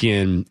went back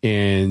in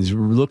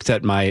and looked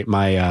at my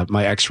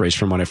x-rays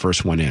from when I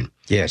first went in.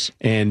 Yes.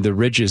 And the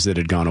ridges that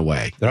had gone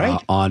away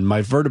on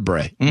my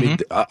vertebrae. Mm-hmm. I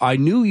mean, I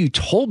knew you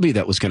told me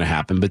that was going to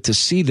happen, but to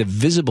see the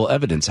visible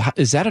evidence,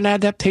 is that an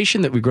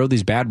adaptation that we grow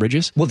these bad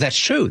ridges? Well, that's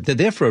true. They're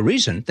there for a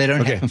reason. They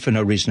don't happen for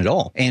no reason at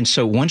all. And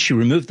so once you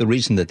remove the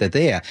reason that they're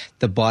there,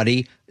 the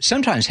body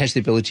sometimes has the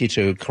ability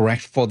to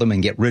correct for them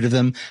and get rid of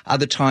them.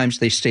 Other times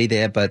they stay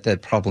there, but the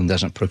problem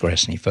doesn't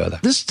progress any further.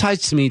 This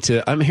ties to me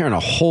to, I'm hearing a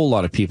whole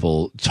lot of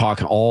people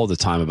talk all the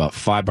time about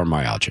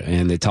fibromyalgia,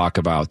 and they talk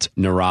about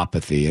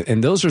neuropathy.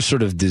 And those are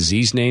sort of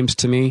disease names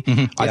to me.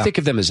 Mm-hmm. I think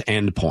of them as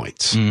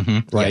endpoints,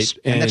 right? Yes,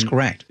 and that's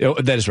correct.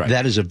 That is right.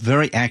 That is a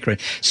very accurate.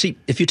 See,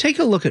 if you take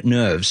a look at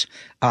nerves,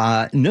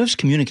 nerves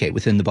communicate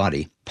within the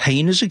body.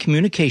 Pain is a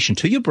communication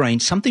to your brain.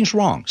 Something's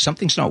wrong.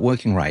 Something's not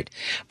working right.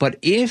 But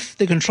if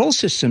the control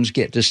systems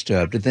get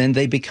disturbed, then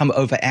they become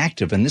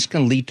overactive, and this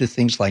can lead to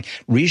things like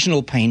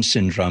regional pain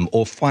syndrome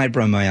or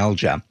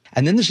fibromyalgia.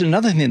 And then there's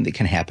another thing that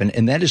can happen,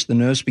 and that is the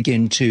nerves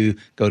begin to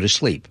go to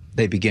sleep.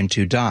 They begin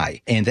to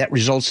die. And that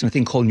results in a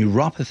thing called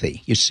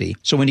neuropathy, you see.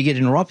 So when you get a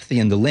neuropathy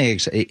in the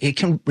legs, it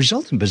can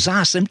result in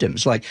bizarre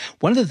symptoms. Like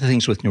one of the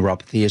things with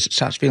neuropathy is it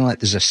starts feeling like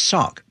there's a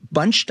sock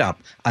bunched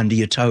up under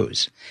your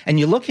toes. And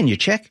you look and you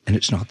check, and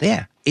it's not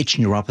there. It's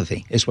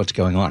neuropathy is what's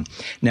going on.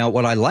 Now,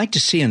 what I like to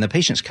see in the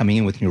patients coming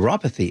in with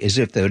neuropathy is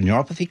if the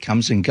neuropathy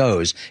comes and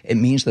goes, it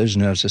means those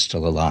nerves are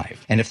still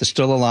alive. And if they're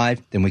still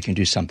alive, then we can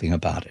do something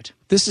about it.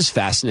 This is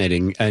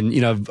fascinating. And,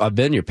 I've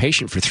been your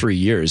patient for 3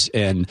 years,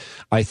 and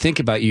I think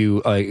about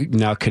you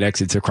now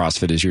connected to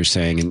CrossFit, as you're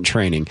saying, and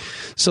training.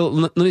 So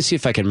let me see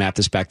if I can map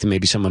this back to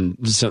maybe some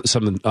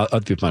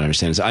other people might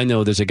understand this. I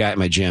know there's a guy at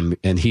my gym,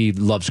 and he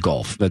loves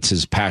golf. That's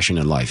his passion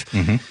in life.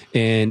 Mm-hmm.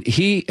 And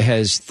he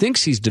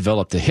thinks he's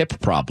developed a hip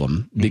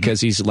problem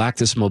because he's lacked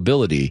this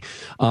mobility.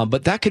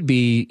 But that could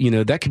be,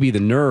 the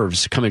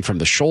nerves coming from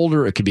the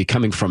shoulder. It could be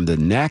coming from the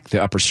neck,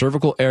 the upper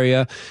cervical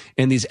area.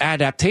 And these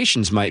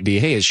adaptations might be,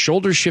 hey, his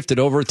shoulder shifted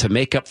over to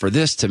make up for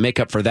this, to make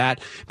up for that,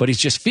 but he's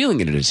just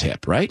feeling it in his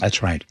hip, right?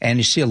 That's right. And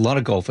you see a lot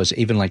of golfers,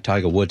 even like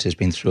Tiger Woods has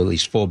been through at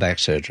least 4 back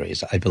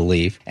surgeries, I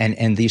believe.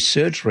 And these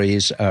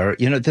surgeries are,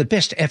 the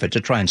best effort to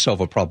try and solve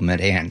a problem at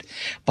hand.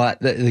 But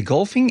the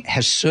golfing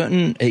has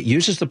it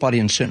uses the body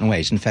in certain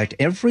ways. In fact,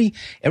 every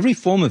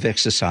form of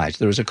exercise,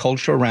 there is a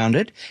culture around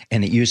it,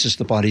 and it uses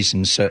the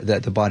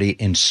body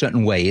in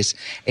certain ways,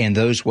 and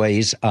those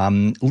ways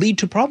lead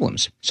to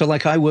problems. So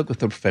like I work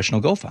with a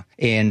professional golfer,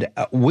 and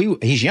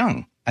he's young.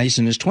 He's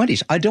in his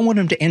 20s. I don't want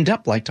him to end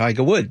up like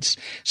Tiger Woods.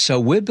 So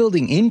we're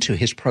building into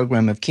his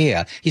program of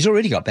care. He's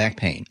already got back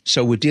pain.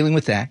 So we're dealing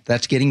with that.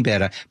 That's getting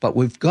better. But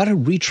we've got to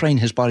retrain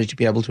his body to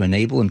be able to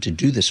enable him to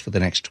do this for the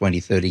next 20,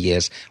 30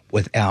 years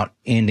without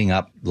ending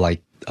up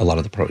like a lot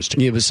of the pros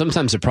do. Yeah, but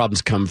sometimes the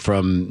problems come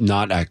from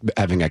not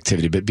having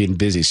activity, but being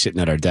busy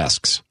sitting at our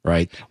desks,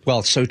 right?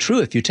 Well, so true.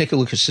 If you take a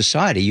look at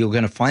society, you're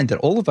going to find that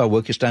all of our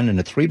work is done in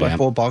a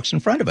 3x4 box in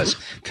front of us.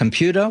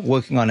 Computer,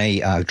 working on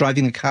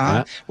driving the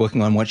car,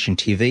 working on watching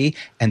TV,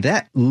 and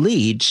that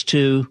leads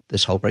to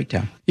this whole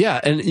breakdown.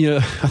 Yeah, and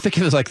I think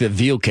it was like the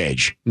veal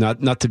cage.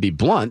 Not to be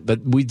blunt, but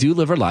we do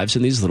live our lives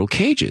in these little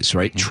cages,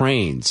 right? Mm-hmm.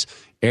 Trains,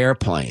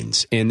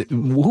 airplanes. And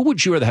who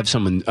would you rather have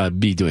someone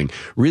be doing?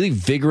 Really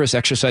vigorous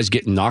exercise,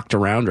 getting knocked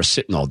around, or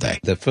sitting all day?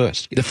 The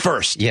first. The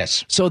first.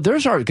 Yes. So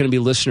there's going to be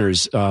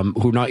listeners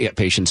who are not yet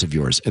patients of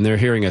yours, and they're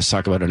hearing us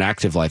talk about an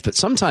active life. But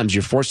sometimes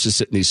you're forced to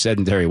sit in these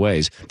sedentary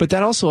ways. But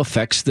that also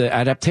affects the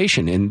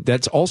adaptation, and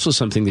that's also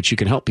something that you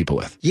can help people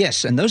with.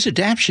 Yes, and those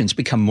adaptions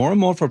become more and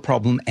more of a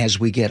problem as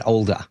we get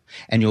older.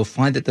 And you'll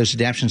find that those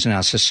adaptions in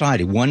our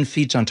society, one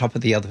feeds on top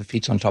of the other,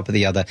 feeds on top of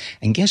the other.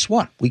 And guess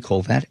what? We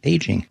call that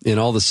aging. And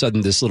all of a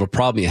sudden, this little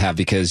problem you have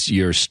because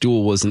your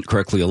stool wasn't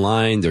correctly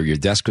aligned or your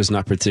desk was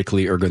not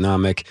particularly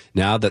ergonomic,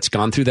 now that's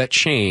gone through that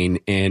chain,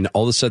 and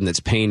all of a sudden it's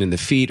pain in the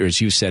feet, or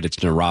as you said, it's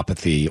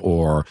neuropathy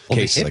or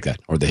cases like that,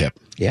 or the hip.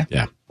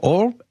 Yeah.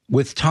 Or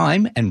with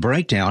time and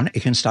breakdown,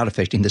 it can start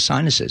affecting the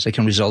sinuses. It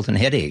can result in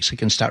headaches. It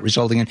can start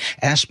resulting in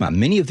asthma.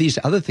 Many of these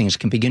other things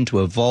can begin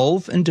to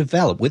evolve and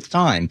develop with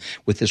time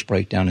with this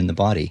breakdown in the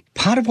body.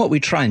 Part of what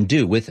we try and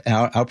do with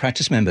our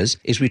practice members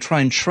is we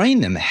try and train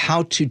them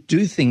how to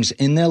do things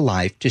in their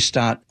life to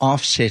start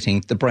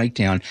offsetting the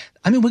breakdown.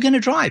 I mean, we're going to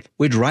drive.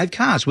 We drive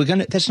cars.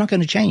 That's not going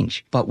to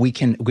change. But we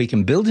can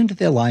build into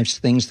their lives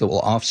things that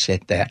will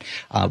offset that.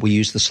 We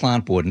use the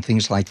slant board and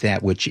things like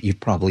that, which you've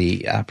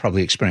probably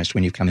experienced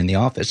when you've come in the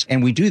office.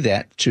 And we do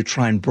that to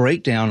try and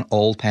break down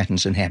old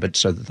patterns and habits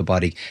so that the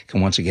body can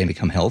once again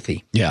become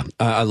healthy. Yeah,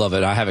 I love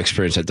it. I have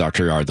experience at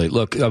Dr. Yardley.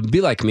 Look,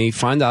 be like me.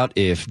 Find out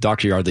if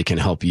Dr. Yardley can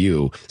help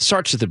you.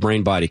 Starts with the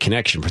brain-body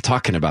connection. We're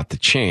talking about the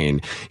chain.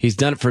 He's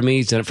done it for me.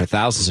 He's done it for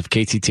thousands of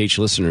KTTH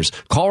listeners.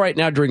 Call right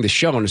now during the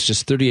show, and it's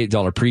just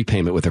 $38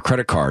 prepayment with a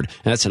credit card.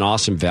 And that's an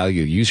awesome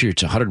value. Usually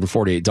it's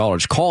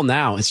 $148. Call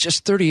now. It's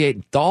just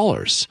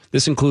 $38.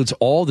 This includes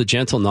all the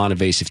gentle,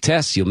 non-invasive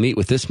tests. You'll meet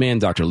with this man,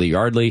 Dr. Lee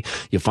Yardley.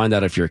 You'll find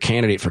out if you're a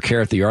candidate for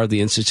care at the Yardley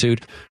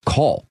Institute.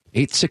 Call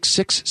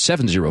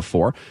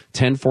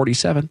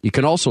 866-704-1047. You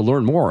can also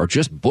learn more or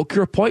just book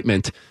your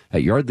appointment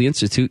at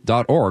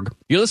yardleyinstitute.org.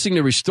 You're listening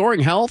to Restoring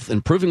Health,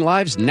 Improving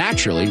Lives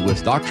Naturally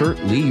with Dr.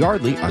 Lee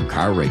Yardley on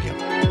Chiro Radio.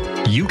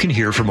 You can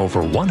hear from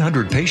over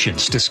 100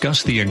 patients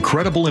discuss the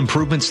incredible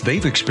improvements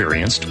they've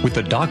experienced with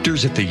the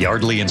doctors at the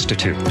Yardley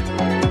Institute.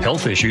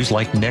 Health issues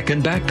like neck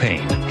and back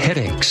pain,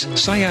 headaches,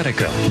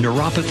 sciatica,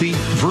 neuropathy,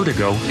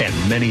 vertigo, and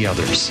many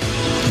others.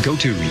 Go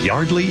to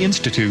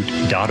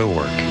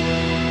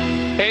yardleyinstitute.org.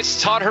 Hey,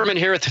 it's Todd Herman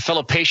here at the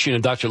fellow patient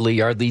of Dr. Lee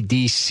Yardley,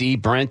 D.C.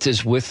 Brent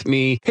is with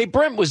me. Hey,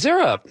 Brent, was there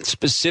a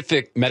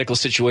specific medical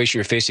situation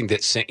you're facing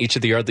that sent you to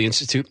the Yardley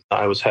Institute?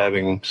 I was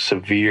having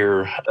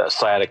severe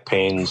sciatic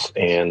pains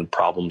and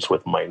problems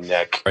with my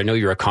neck. I know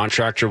you're a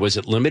contractor. Was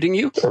it limiting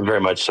you?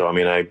 Very much so. I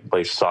mean, I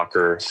play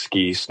soccer,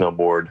 ski,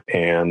 snowboard,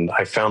 and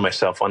I found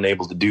myself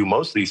unable to do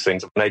most of these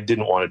things, and I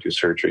didn't want to do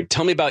surgery.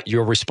 Tell me about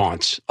your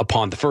response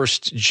upon the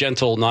first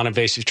gentle,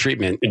 non-invasive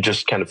treatment. It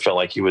just kind of felt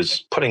like he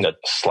was putting a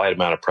slight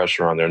amount of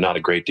pressure on there, not a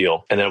great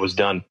deal. And then it was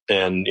done.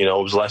 And, it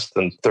was less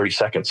than 30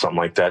 seconds, something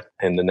like that.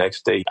 And the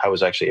next day I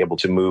was actually able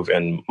to move,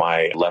 and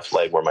my left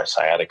leg where my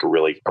sciatica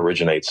really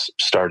originates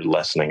started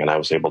lessening, and I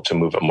was able to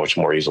move it much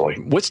more easily.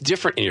 What's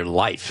different in your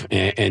life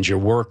and your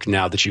work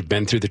now that you've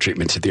been through the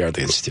treatment at the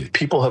Yardley Institute?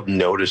 People have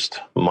noticed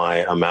my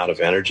amount of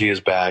energy is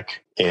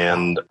back.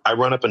 And I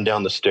run up and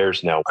down the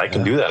stairs now. I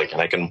can do that again.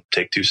 I can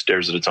take 2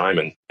 stairs at a time,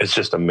 and it's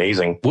just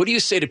amazing. What do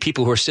you say to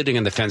people who are sitting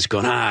on the fence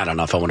going, I don't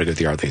know if I want to go to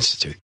the Yardley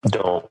Institute?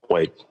 Don't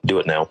wait. Do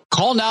it now.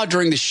 Call now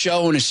during the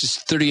show, and it's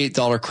just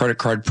 $38 credit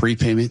card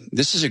prepayment.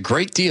 This is a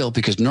great deal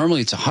because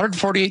normally it's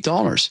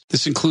 $148.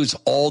 This includes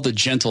all the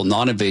gentle,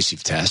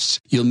 non-invasive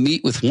tests. You'll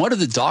meet with one of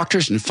the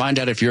doctors and find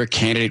out if you're a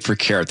candidate for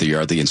care at the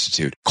Yardley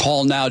Institute.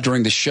 Call now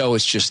during the show.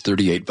 It's just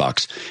 $38.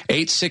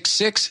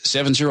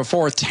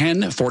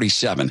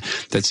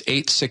 866-704-1047. That's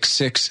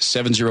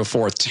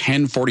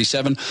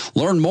 866-704-1047.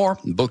 Learn more.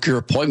 Book your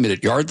appointment at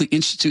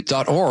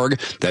yardleyinstitute.org.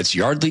 That's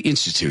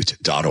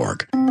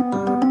yardleyinstitute.org.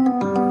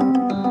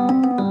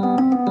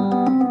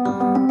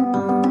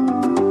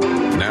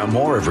 Now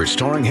more of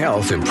Restoring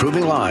Health,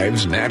 Improving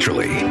Lives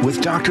Naturally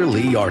with Dr.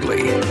 Lee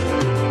Yardley.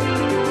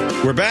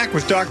 We're back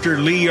with Dr.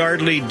 Lee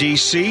Yardley,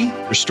 D.C.,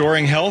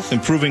 Restoring Health,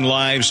 Improving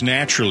Lives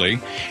Naturally.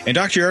 And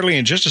Dr. Yardley,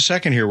 in just a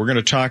second here, we're going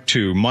to talk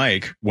to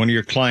Mike, one of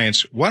your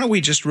clients. Why don't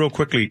we just real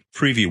quickly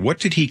preview, what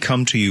did he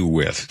come to you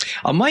with?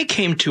 Mike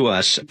came to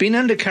us, been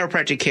under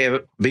chiropractic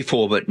care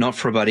before, but not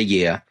for about a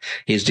year.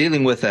 He's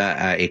dealing with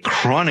a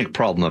chronic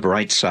problem of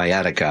right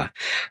sciatica.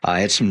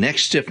 Had some neck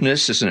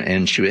stiffness,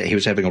 and he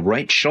was having a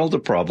right shoulder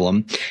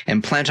problem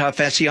and plantar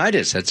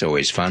fasciitis. That's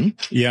always fun.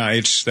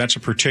 Yeah, that's a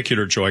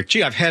particular joy.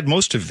 Gee, I've had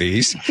most of these.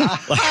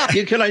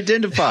 You can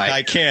identify.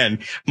 I can.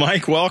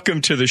 Mike,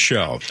 welcome to the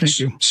show. Thank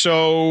you.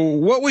 So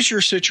what was your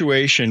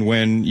situation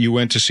when you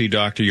went to see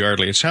Dr.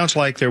 Yardley? It sounds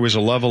like there was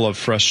a level of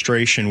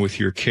frustration with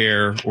your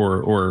care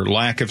or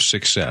lack of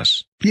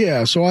success.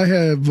 Yeah, so I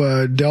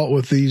have dealt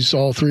with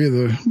all three of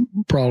the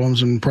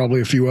problems and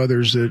probably a few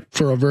others that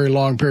for a very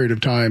long period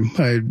of time.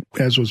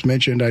 As was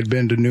mentioned, I'd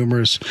been to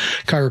numerous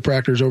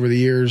chiropractors over the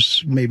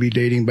years, maybe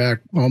dating back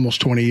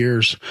almost 20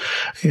 years,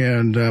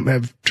 and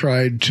have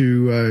tried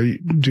to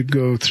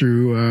go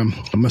through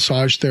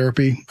massage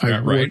therapy.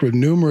 I've worked with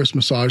numerous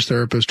massage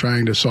therapists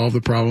trying to solve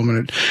the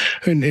problem,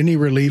 and any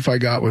relief I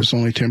got was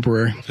only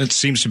temporary. That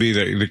seems to be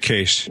the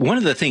case. One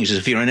of the things is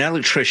if you're an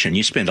electrician,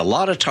 you spend a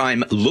lot of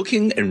time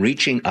looking and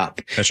reaching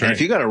up. That's right. And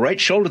if you got a right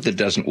shoulder that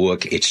doesn't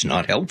work, it's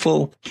not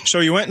helpful. So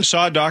you went and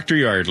saw Dr.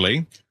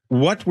 Yardley.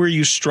 What were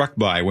you struck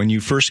by when you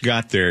first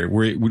got there?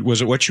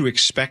 Was it what you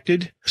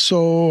expected?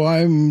 So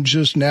I'm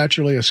just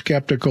naturally a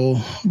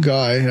skeptical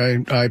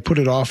guy. I put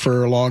it off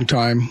for a long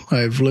time.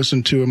 I've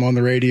listened to him on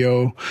the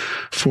radio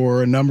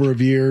for a number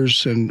of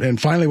years. And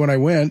finally, when I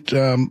went,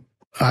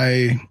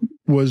 I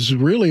was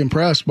really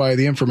impressed by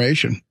the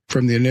information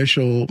from the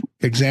initial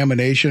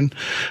examination.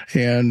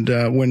 And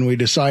when we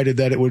decided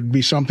that it would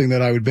be something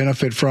that I would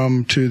benefit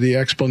from, to the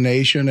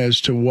explanation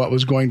as to what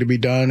was going to be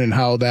done and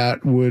how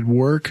that would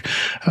work,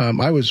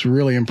 I was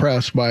really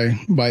impressed by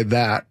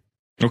that.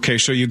 Okay,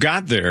 so you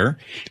got there,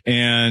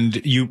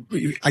 and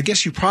I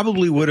guess you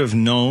probably would have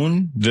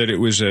known that it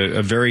was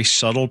a very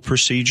subtle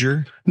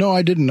procedure. No,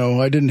 I didn't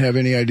know. I didn't have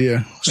any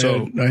idea.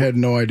 So I had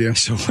no idea.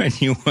 So when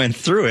you went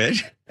through it,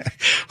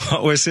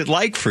 what was it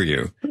like for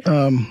you?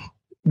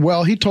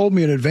 Well, he told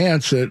me in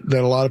advance that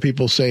a lot of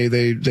people say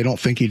they don't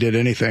think he did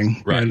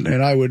anything. Right.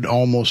 And I would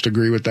almost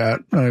agree with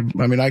that.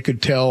 I mean, I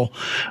could tell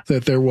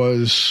that there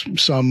was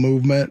some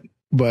movement,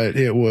 but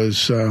it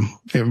was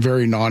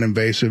very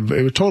non-invasive.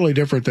 It was totally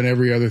different than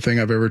every other thing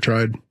I've ever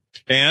tried.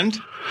 And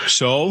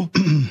so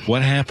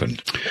what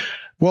happened?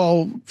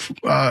 Well,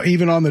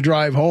 even on the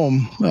drive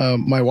home,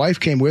 my wife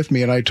came with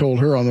me, and I told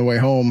her on the way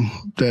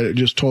home that it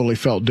just totally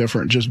felt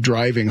different just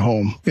driving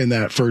home in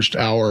that first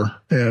hour.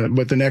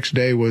 But the next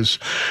day was,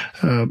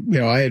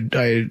 I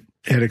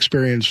had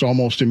experienced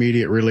almost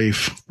immediate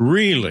relief.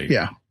 Really?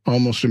 Yeah.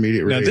 Almost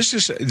immediate relief.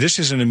 Now, this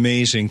is an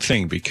amazing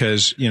thing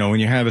because, when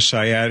you have a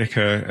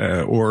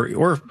sciatica or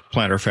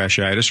plantar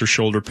fasciitis or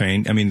shoulder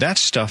pain, I mean,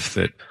 that's stuff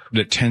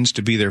that tends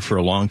to be there for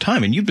a long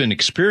time. And you've been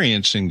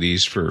experiencing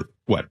these for,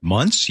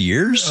 months,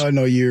 years?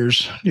 No,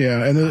 years.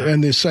 Yeah.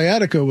 And the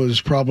sciatica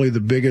was probably the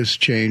biggest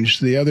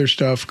change. The other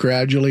stuff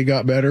gradually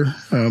got better.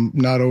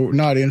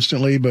 Not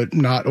instantly, but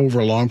not over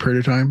a long period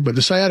of time. But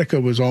the sciatica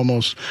was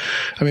almost,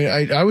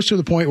 I was to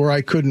the point where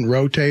I couldn't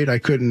rotate. I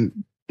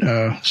couldn't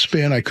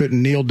spin. I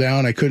couldn't kneel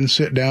down. I couldn't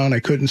sit down. I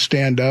couldn't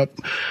stand up.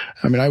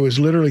 I was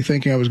literally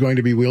thinking I was going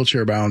to be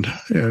wheelchair bound.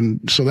 And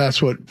so that's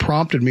what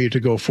prompted me to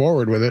go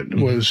forward with it,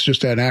 was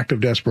just that act of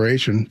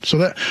desperation. So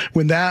that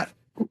when that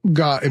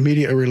got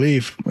immediate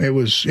relief, it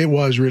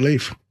was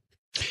relief.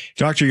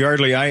 Dr.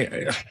 Yardley,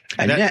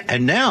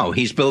 and now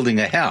he's building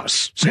a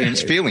house, so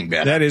he's feeling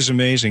better. That is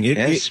amazing.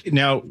 Yes.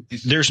 Now,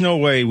 there's no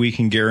way we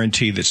can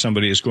guarantee that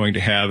somebody is going to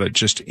have a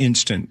just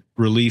instant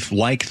relief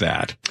like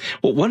that.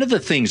 Well, one of the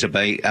things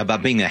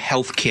about being a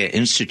healthcare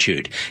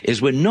institute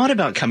is we're not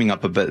about coming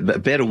up with a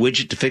better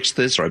widget to fix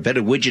this or a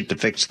better widget to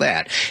fix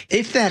that.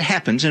 If that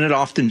happens, and it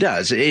often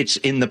does, it's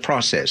in the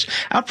process.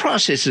 Our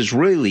process is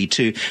really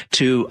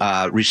to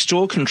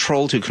restore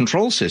control to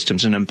control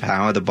systems and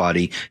empower the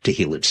body to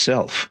heal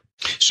itself.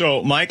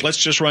 So, Mike, let's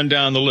just run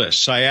down the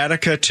list.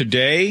 Sciatica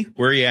today,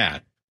 where are you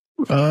at?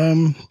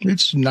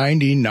 It's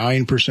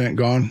 99%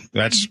 gone.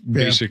 That's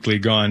basically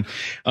gone.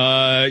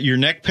 Your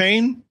neck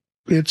pain?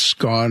 It's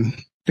gone.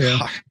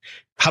 Yeah.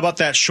 How about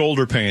that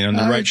shoulder pain on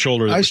the right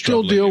shoulder? I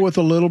still deal with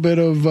a little bit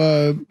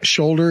of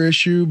shoulder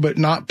issue, but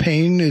not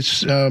pain.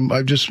 It's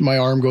my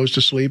arm goes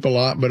to sleep a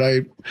lot. But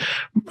I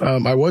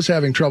was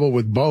having trouble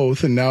with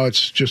both, and now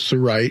it's just the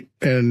right.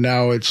 And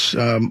now it's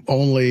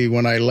only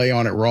when I lay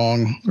on it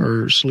wrong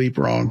or sleep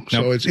wrong.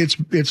 So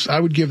it's I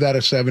would give that a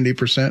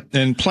 70%.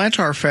 And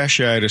plantar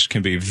fasciitis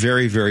can be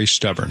very, very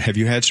stubborn. Have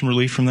you had some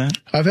relief from that?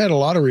 I've had a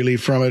lot of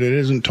relief from it. It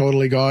isn't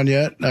totally gone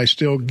yet. I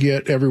still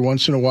get every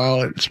once in a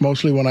while. It's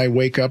mostly when I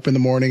wake up in the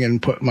morning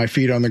and put my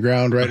feet on the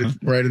ground right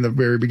in the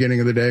very beginning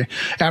of the day.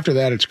 After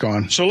that, it's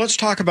gone. So let's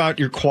talk about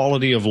your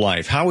quality of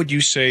life. How would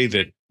you say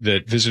that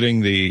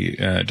visiting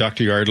the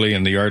Dr. Yardley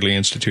and the Yardley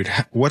Institute,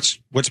 what's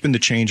been the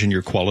change in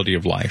your quality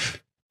of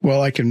life?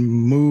 Well, I can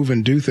move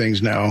and do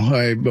things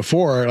now.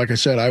 Before, like I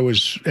said, I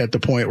was at the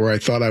point where I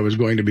thought I was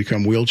going to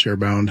become wheelchair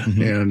bound,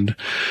 and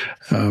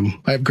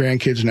I have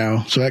grandkids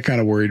now, so that kind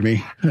of worried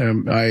me.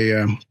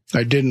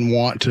 I didn't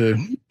want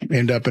to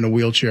end up in a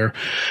wheelchair,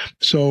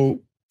 so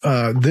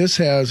this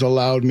has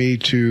allowed me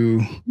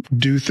to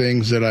do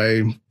things that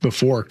I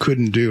before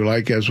couldn't do.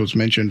 Like as was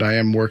mentioned, I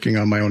am working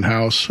on my own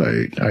house.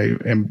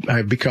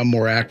 I've become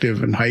more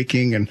active in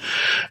hiking and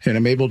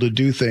I'm able to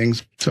do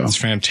things. So that's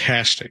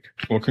fantastic.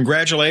 Well,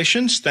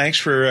 congratulations. Thanks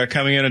for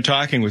coming in and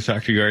talking with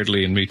Dr.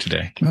 Yardley and me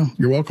today. Well,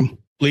 you're welcome.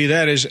 Lee,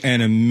 that is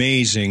an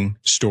amazing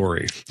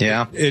story.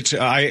 Yeah.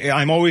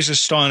 I'm always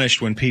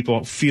astonished when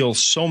people feel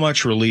so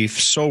much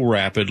relief so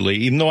rapidly,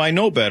 even though I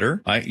know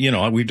better.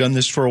 We've done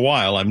this for a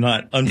while. I'm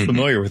not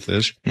unfamiliar with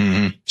this.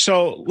 Mm-hmm.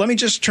 So let me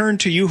just turn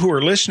to you who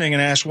are listening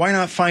and ask, why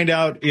not find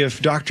out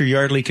if Dr.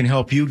 Yardley can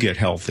help you get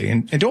healthy?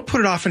 And don't put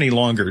it off any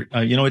longer.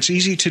 It's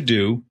easy to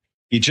do.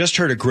 You just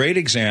heard a great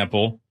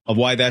example of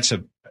why that's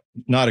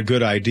not a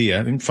good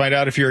idea, and find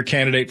out if you're a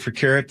candidate for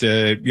care at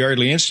the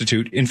Yardley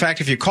Institute. In fact,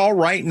 if you call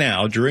right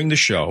now during the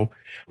show,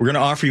 we're going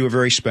to offer you a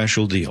very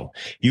special deal.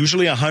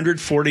 Usually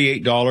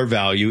 $148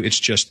 value. It's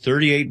just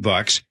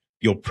 $38.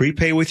 You'll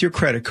prepay with your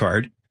credit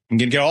card. You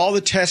can get all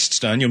the tests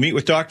done. You'll meet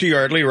with Dr.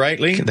 Yardley, right,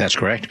 Lee? That's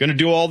correct. Going to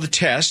do all the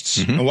tests.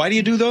 Mm-hmm. And why do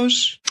you do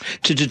those?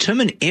 To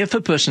determine if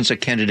a person's a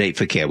candidate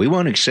for care. We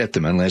won't accept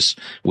them unless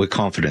we're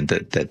confident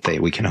that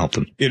we can help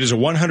them. It is a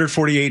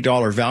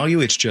 $148 value.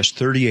 It's just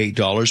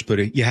 $38,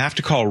 but you have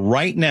to call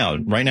right now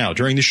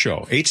during the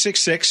show.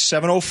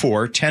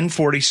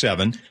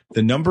 866-704-1047.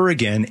 The number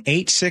again,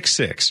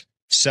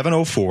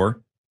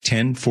 866-704-1047.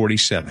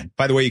 1047.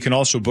 By the way, you can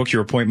also book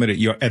your appointment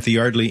at the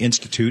Yardley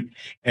Institute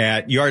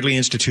at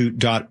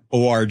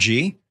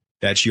yardleyinstitute.org.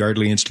 That's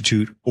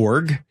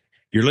yardleyinstitute.org.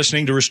 You're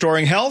listening to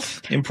Restoring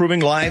Health, Improving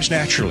Lives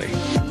Naturally.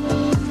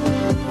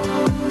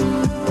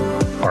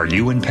 Are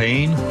you in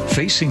pain,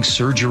 facing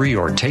surgery,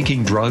 or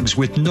taking drugs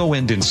with no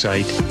end in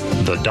sight?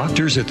 The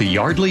doctors at the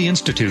Yardley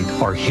Institute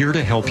are here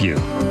to help you.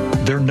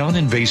 Their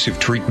non-invasive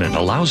treatment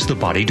allows the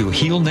body to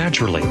heal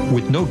naturally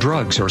with no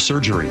drugs or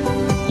surgery.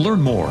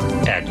 Learn more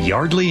at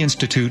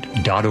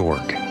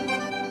yardleyinstitute.org.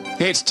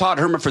 Hey, it's Todd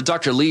Herman for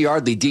Dr. Lee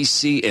Yardley,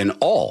 D.C., and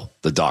all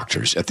the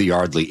doctors at the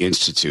Yardley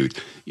Institute.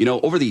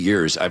 Over the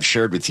years, I've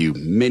shared with you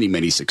many,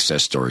 many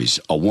success stories.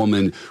 A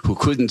woman who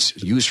couldn't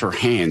use her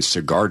hands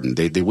to garden.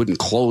 They wouldn't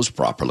close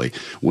properly.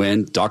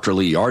 When Dr.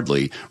 Lee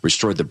Yardley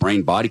restored the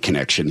brain-body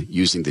connection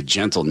using the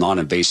gentle,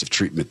 non-invasive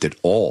treatment that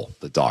all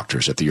the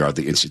doctors at the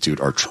Yardley Institute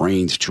are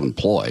trained to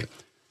employ,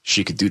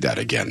 she could do that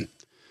again.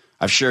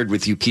 I've shared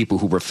with you people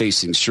who were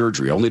facing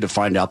surgery only to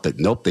find out that,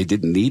 nope, they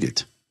didn't need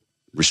it.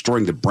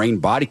 Restoring the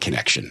brain-body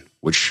connection,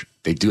 which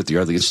they do at the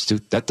Yardley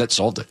Institute, that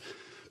solved it.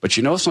 But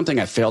something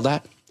I failed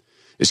at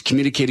is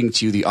communicating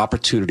to you the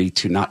opportunity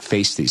to not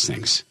face these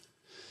things.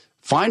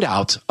 Find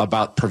out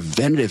about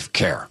preventative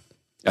care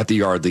at the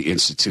Yardley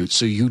Institute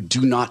so you do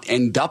not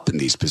end up in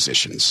these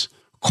positions.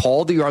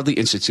 Call the Yardley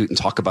Institute and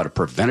talk about a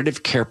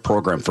preventative care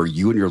program for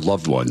you and your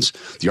loved ones.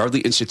 The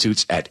Yardley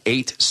Institute's at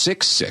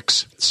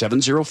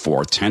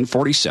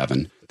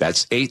 866-704-1047.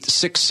 That's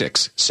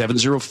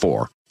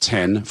 866-704-1047.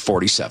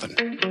 1047.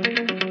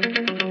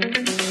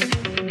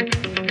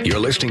 You're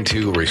listening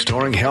to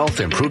Restoring Health,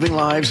 Improving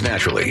Lives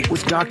Naturally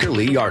with Dr.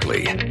 Lee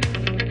Yardley.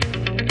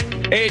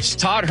 Hey, it's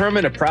Todd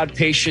Herman, a proud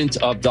patient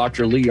of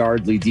Dr. Lee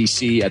Yardley,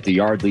 D.C. at the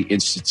Yardley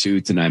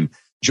Institute, and I'm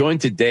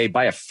joined today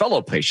by a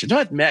fellow patient.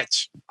 I've met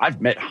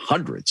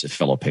hundreds of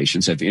fellow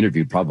patients. I've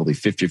interviewed probably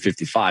 50 or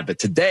 55. But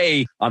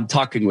today I'm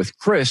talking with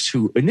Chris,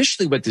 who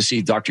initially went to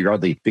see Dr.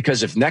 Yardley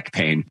because of neck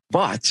pain,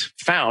 but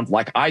found,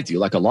 like I do,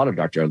 like a lot of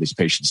Dr. Yardley's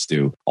patients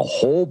do, a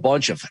whole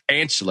bunch of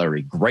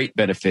ancillary great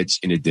benefits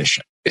in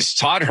addition. It's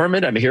Todd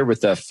Herman. I'm here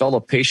with a fellow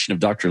patient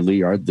of Dr. Lee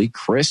Yardley,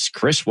 Chris.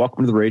 Chris,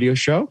 welcome to the radio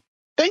show.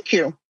 Thank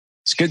you.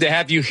 It's good to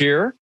have you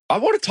here. I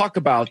want to talk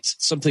about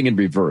something in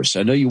reverse.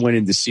 I know you went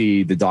in to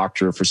see the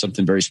doctor for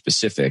something very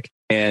specific.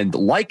 And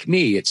like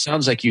me, it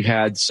sounds like you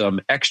had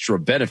some extra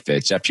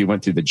benefits after you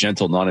went through the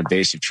gentle,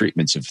 non-invasive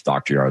treatments of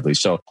Dr. Yardley.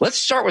 So let's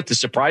start with the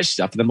surprise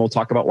stuff, and then we'll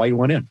talk about why you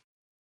went in.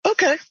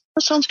 Okay,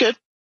 that sounds good.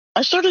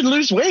 I started to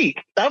lose weight.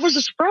 That was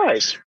a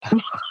surprise.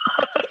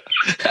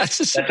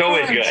 That's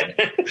always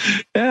good.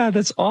 Yeah,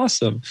 that's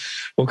awesome.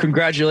 Well,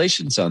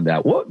 congratulations on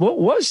that. What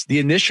was the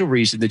initial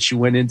reason that you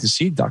went in to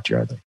see Dr.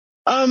 Yardley?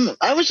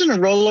 I was in a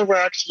rollover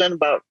accident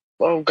about,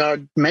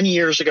 many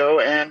years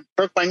ago and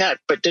broke my neck,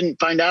 but didn't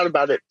find out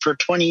about it for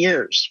 20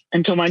 years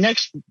until my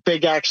next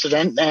big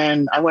accident.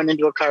 And I went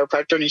into a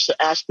chiropractor and he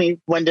asked me,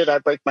 when did I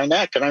break my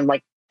neck? And I'm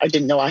like, I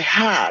didn't know I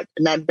had.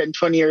 And that'd been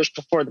 20 years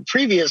before the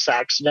previous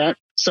accident.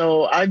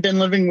 So I've been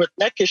living with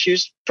neck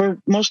issues for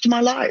most of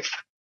my life.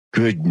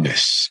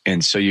 Goodness.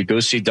 And so you go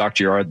see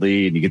Dr.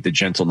 Yardley and you get the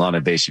gentle,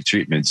 non-invasive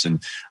treatments.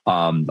 And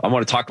I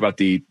want to talk about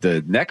the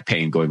neck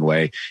pain going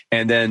away.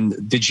 And then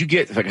did you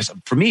get,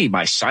 for me,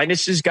 my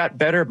sinuses got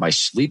better. My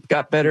sleep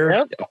got better.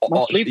 Yep,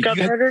 my sleep got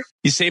better.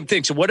 The same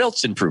thing. So what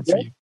else improved for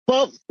you?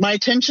 Well, my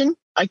attention,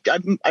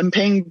 I'm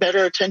paying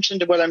better attention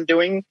to what I'm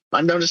doing.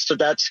 I've noticed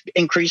that's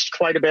increased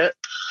quite a bit.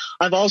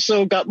 I've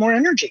also got more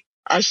energy.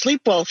 I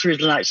sleep well through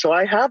the night, so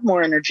I have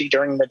more energy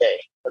during the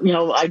day.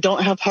 I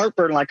don't have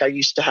heartburn like I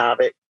used to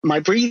have it. My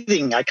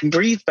breathing, I can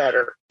breathe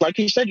better. Like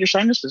you said, your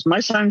sinuses, my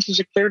sinuses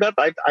are cleared up.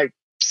 I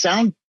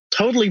sound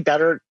totally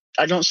better.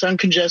 I don't sound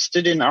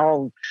congested and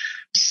all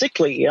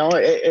sickly.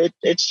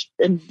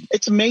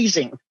 It's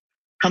amazing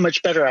how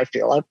much better I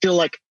feel. I feel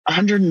like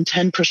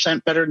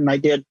 110% better than I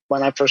did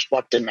when I first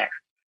walked in there.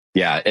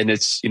 Yeah. And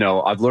it's,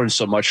 I've learned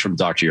so much from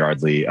Dr.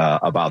 Yardley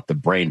about the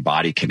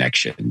brain-body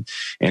connection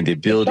and the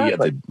ability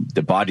of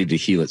the body to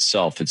heal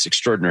itself. It's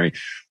extraordinary.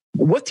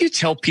 What do you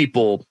tell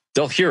people?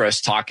 They'll hear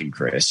us talking,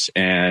 Chris,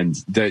 and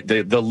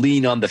the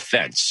lean on the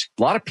fence.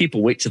 A lot of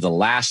people wait to the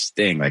last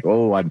thing, like,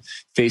 oh, I'm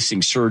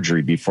facing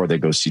surgery before they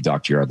go see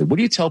Dr. Yardley. What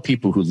do you tell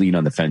people who lean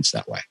on the fence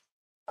that way?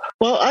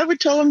 Well, I would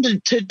tell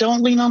them to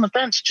don't lean on the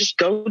fence. Just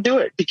go do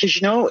it, because,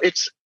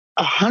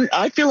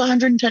 I feel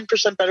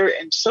 110% better,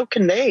 and so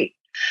can they.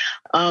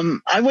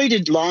 I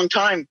waited a long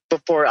time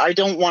before. I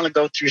don't want to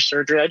go through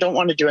surgery. I don't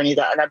want to do any of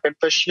that. And I've been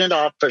pushing it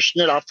off for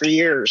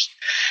years,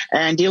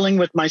 and dealing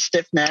with my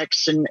stiff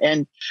necks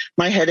and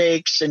my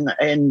headaches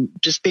and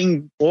just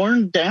being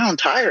worn down,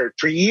 tired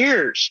for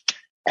years.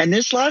 And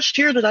this last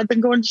year that I've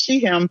been going to see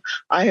him,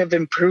 I have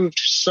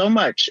improved so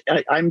much.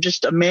 I'm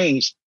just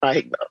amazed.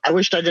 I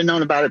wished I'd have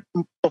known about it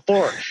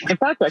before. In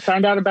fact, I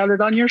found out about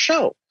it on your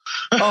show.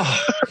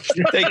 Oh,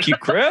 thank you,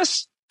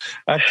 Chris.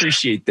 I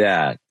appreciate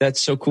that.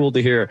 That's so cool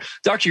to hear.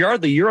 Dr.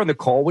 Yardley, you're on the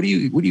call. What do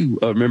you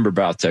remember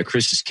about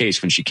Chris's case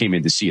when she came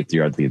in to see at the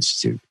Yardley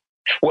Institute?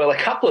 Well, a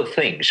couple of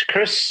things.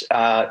 Chris,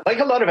 like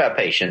a lot of our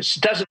patients,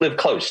 doesn't live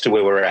close to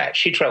where we're at.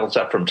 She travels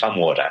up from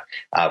Tumwater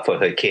for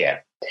her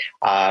care.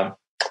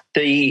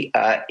 The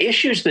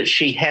issues that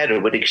she had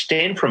would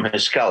extend from her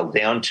skull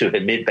down to her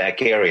mid-back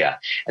area.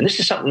 And this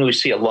is something we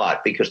see a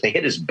lot because the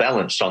head is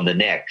balanced on the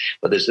neck,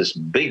 but there's this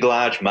big,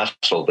 large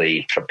muscle,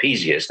 the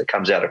trapezius, that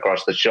comes out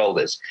across the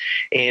shoulders.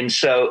 And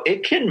so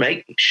it can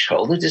make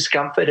shoulder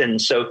discomfort.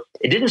 And so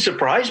it didn't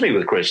surprise me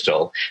with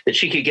Crystal that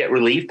she could get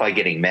relief by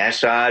getting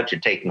massage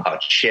and taking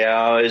hot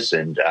showers.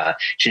 And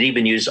she'd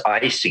even use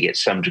ice to get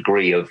some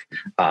degree of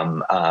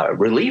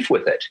relief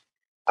with it.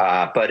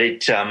 But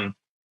it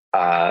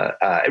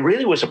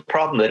really was a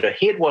problem that her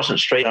head wasn't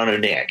straight on her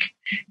neck.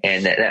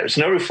 And that was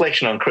no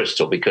reflection on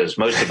Crystal, because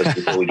most of us,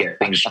 before we get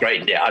things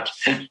straightened out,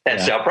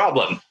 that's our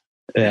problem.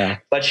 Yeah.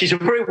 But she's a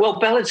very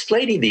well-balanced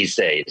lady these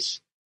days.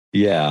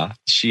 Yeah,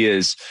 she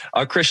is.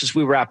 Chris, as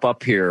we wrap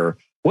up here,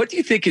 what do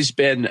you think has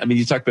been,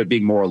 you talked about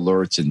being more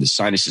alert and the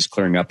sinuses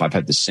clearing up. I've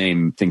had the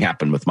same thing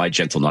happen with my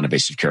gentle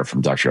non-invasive care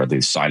from Dr. Yardley,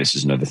 the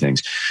sinuses and other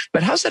things.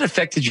 But how's that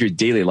affected your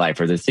daily life?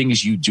 Are there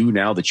things you do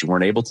now that you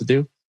weren't able to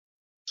do?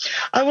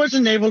 I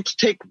wasn't able to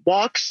take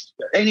walks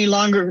any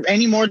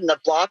more than a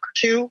block or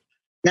two.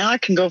 Now I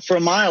can go for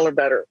a mile or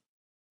better.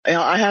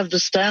 I have the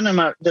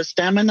stamina,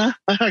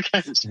 I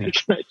can't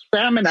speak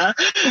stamina,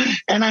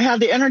 and I have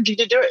the energy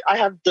to do it. I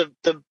have the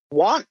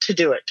want to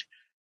do it.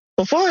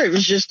 Before it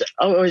was just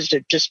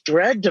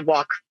dread to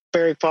walk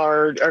very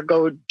far or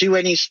go do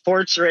any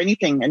sports or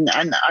anything. And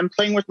I'm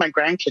playing with my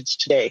grandkids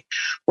today,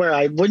 where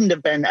I wouldn't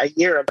have been a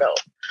year ago.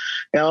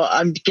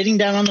 I'm getting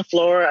down on the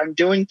floor. I'm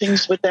doing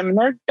things with them,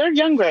 and they're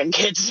young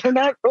grandkids. They're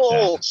not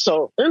old,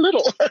 so they're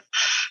little.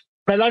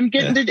 But I'm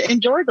getting to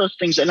enjoy those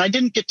things, and I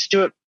didn't get to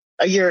do it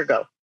a year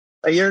ago.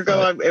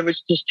 It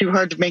was just too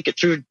hard to make it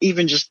through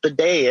even just the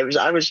day.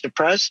 I was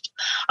depressed.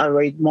 I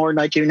weighed more than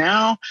I do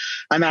now.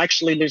 I'm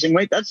actually losing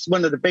weight. That's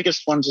one of the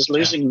biggest ones, is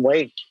losing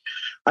weight.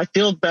 I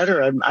feel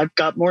better. I've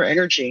got more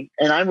energy,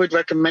 and I would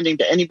recommend it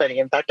to anybody.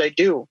 In fact, I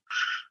do.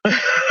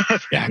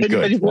 Yeah,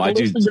 good. Well, I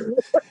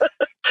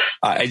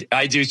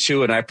do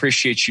too, and I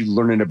appreciate you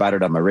learning about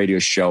it on my radio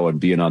show and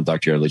being on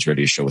Dr. Yardley's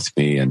radio show with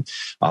me. And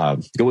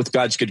go with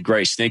God's good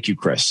grace. Thank you,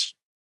 Chris.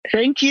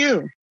 Thank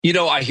you.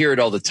 I hear it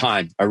all the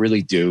time. I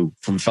really do,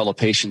 from fellow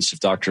patients of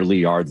Dr. Lee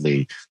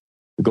Yardley.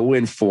 Go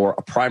in for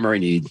a primary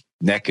need.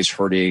 Neck is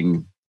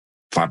hurting,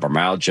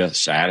 fibromyalgia,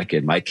 sciatica.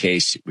 In my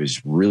case, it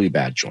was really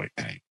bad joint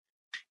pain.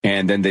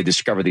 And then they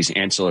discover these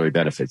ancillary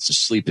benefits. The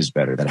sleep is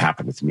better. That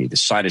happened with me. The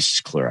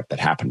sinuses clear up. That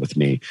happened with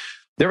me.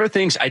 There are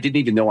things I didn't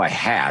even know I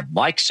had,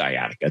 like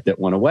sciatica, that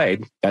went away.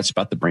 That's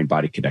about the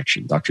brain-body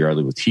connection. Dr.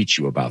 Yardley will teach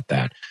you about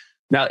that.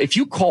 Now, if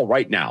you call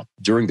right now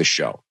during the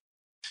show,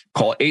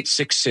 call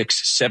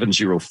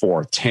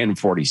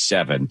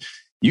 866-704-1047.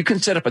 You can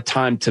set up a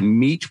time to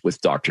meet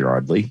with Dr.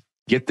 Yardley,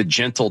 get the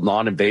gentle,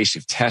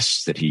 non-invasive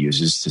tests that he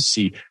uses to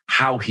see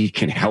how he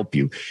can help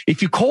you.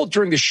 If you call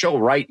during the show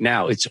right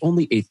now, it's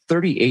only a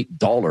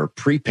 $38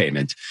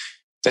 prepayment.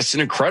 That's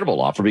an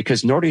incredible offer,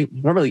 because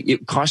normally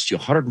it costs you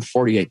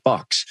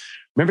 $148.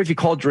 Remember, if you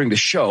call during the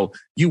show,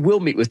 you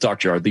will meet with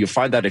Dr. Yardley. You'll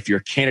find out if you're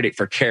a candidate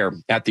for care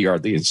at the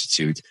Yardley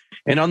Institute.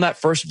 And on that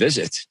first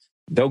visit,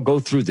 they'll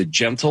go through the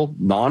gentle,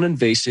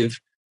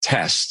 non-invasive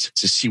test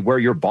to see where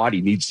your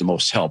body needs the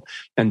most help.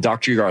 And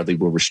Dr. Yardley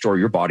will restore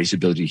your body's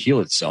ability to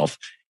heal itself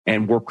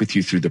and work with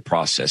you through the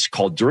process.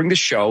 Call during the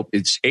show.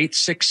 It's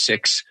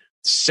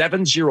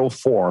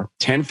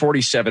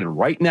 866-704-1047.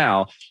 Right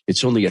now,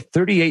 it's only a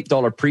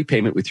 $38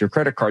 prepayment with your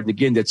credit card. And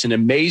again, that's an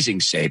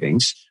amazing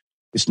savings.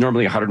 It's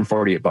normally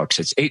 $148.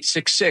 It's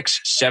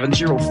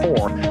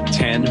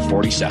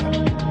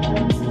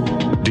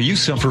 866-704-1047. Do you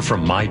suffer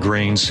from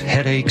migraines,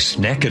 headaches,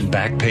 neck and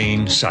back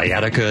pain,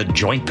 sciatica,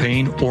 joint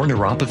pain, or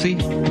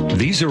neuropathy?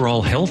 These are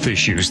all health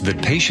issues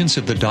that patients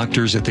at the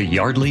doctors at the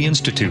Yardley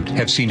Institute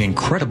have seen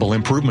incredible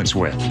improvements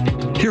with.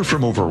 Hear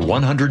from over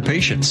 100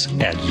 patients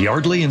at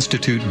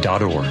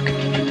yardleyinstitute.org.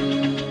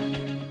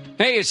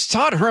 Hey, it's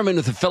Todd Herman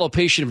with a fellow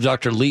patient of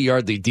Dr. Lee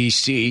Yardley,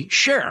 D.C.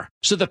 Share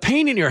So the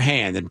pain in your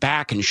hand and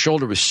back and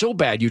shoulder was so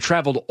bad, you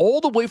traveled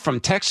all the way from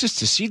Texas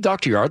to see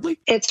Dr. Yardley?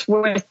 It's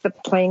worth the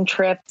plane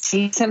trip.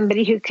 See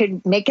somebody who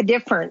could make a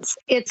difference.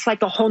 It's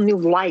like a whole new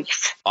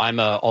life.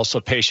 I'm also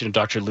a patient of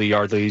Dr. Lee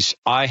Yardley's.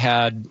 I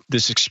had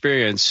this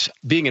experience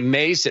being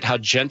amazed at how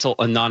gentle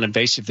and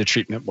non-invasive the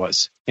treatment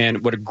was.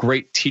 And what a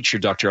great teacher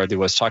Dr. Yardley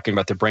was, talking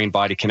about the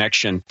brain-body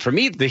connection. For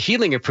me, the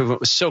healing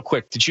improvement was so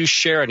quick. Did you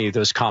share any of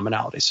those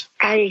commonalities?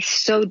 I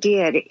so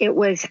did. It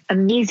was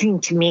amazing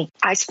to me.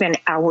 I spend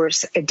hours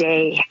a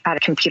day at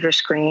a computer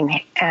screen,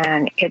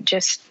 and it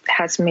just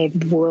has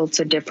made worlds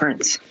of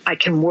difference. I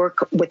can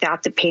work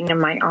without the pain in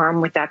my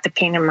arm, without the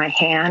pain in my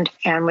hand,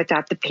 and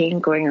without the pain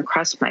going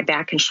across my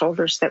back and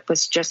shoulders that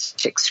was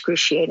just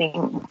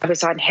excruciating. I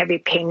was on heavy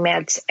pain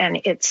meds,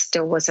 and it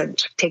still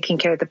wasn't taking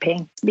care of the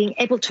pain. Being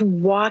able to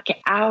walk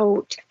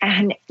out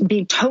and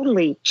be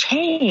totally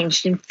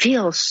changed and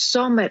feel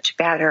so much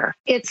better.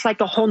 It's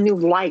like a whole new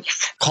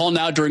life. Call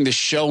now during the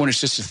show when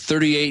it's just a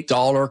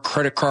 $38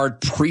 credit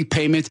card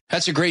prepayment.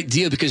 That's a great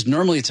deal because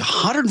normally it's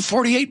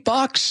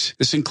 $148.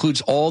 This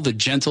includes all the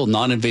gentle,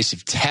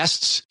 non-invasive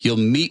tests. You'll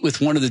meet with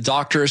one of the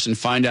doctors and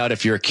find out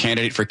if you're a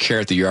candidate for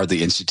care at the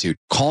Yardley Institute.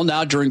 Call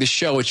now during the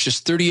show. It's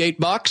just $38.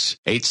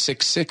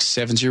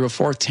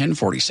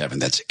 866-704-1047.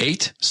 That's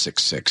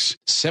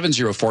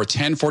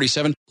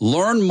 866-704-1047.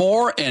 Learn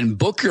more and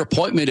book your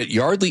appointment at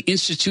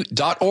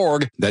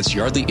yardleyinstitute.org. That's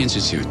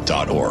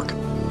yardleyinstitute.org.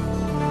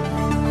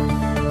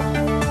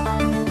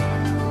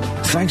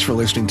 Thanks for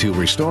listening to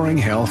Restoring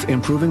Health,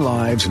 Improving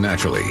Lives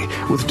Naturally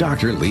with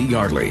Dr. Lee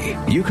Yardley.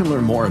 You can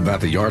learn more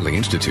about the Yardley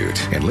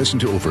Institute and listen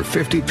to over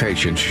 50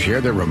 patients share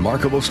their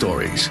remarkable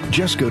stories.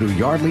 Just go to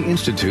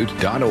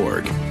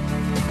yardleyinstitute.org.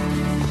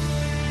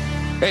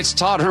 It's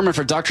Todd Herman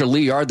for Dr.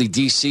 Lee Yardley,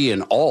 D.C.,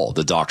 and all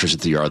the doctors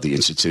at the Yardley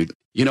Institute.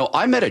 You know,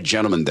 I met a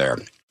gentleman there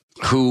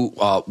who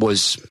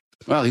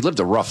he lived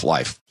a rough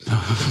life.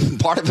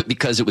 Part of it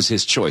because it was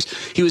his choice.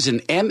 He was an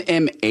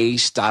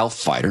MMA-style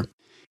fighter.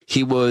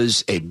 He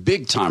was a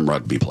big-time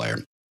rugby player,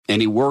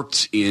 and he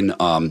worked in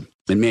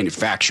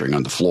manufacturing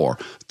on the floor.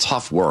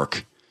 Tough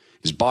work.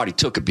 His body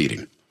took a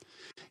beating.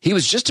 He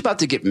was just about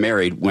to get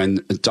married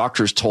when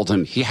doctors told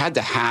him he had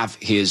to have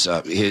his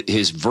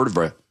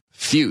vertebra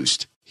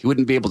fused. He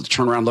wouldn't be able to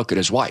turn around and look at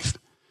his wife.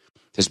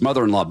 His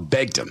mother-in-law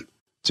begged him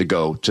to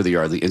go to the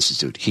Yardley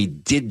Institute. He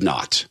did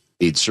not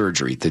need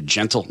surgery. The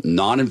gentle,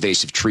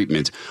 non-invasive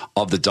treatment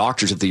of the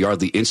doctors at the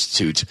Yardley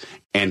Institute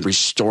and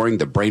restoring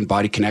the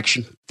brain-body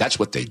connection, that's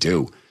what they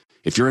do.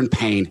 If you're in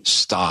pain,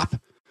 stop.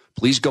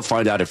 Please go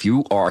find out if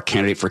you are a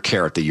candidate for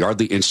care at the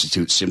Yardley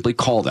Institute. Simply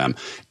call them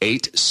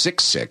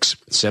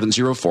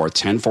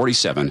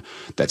 866-704-1047.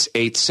 That's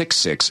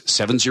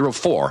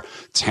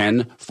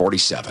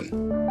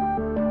 866-704-1047.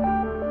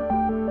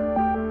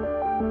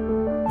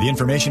 The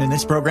information in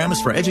this program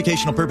is for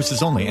educational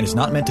purposes only and is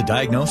not meant to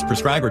diagnose,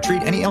 prescribe, or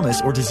treat any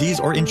illness or disease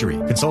or injury.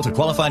 Consult a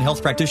qualified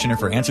health practitioner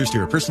for answers to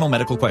your personal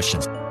medical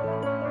questions.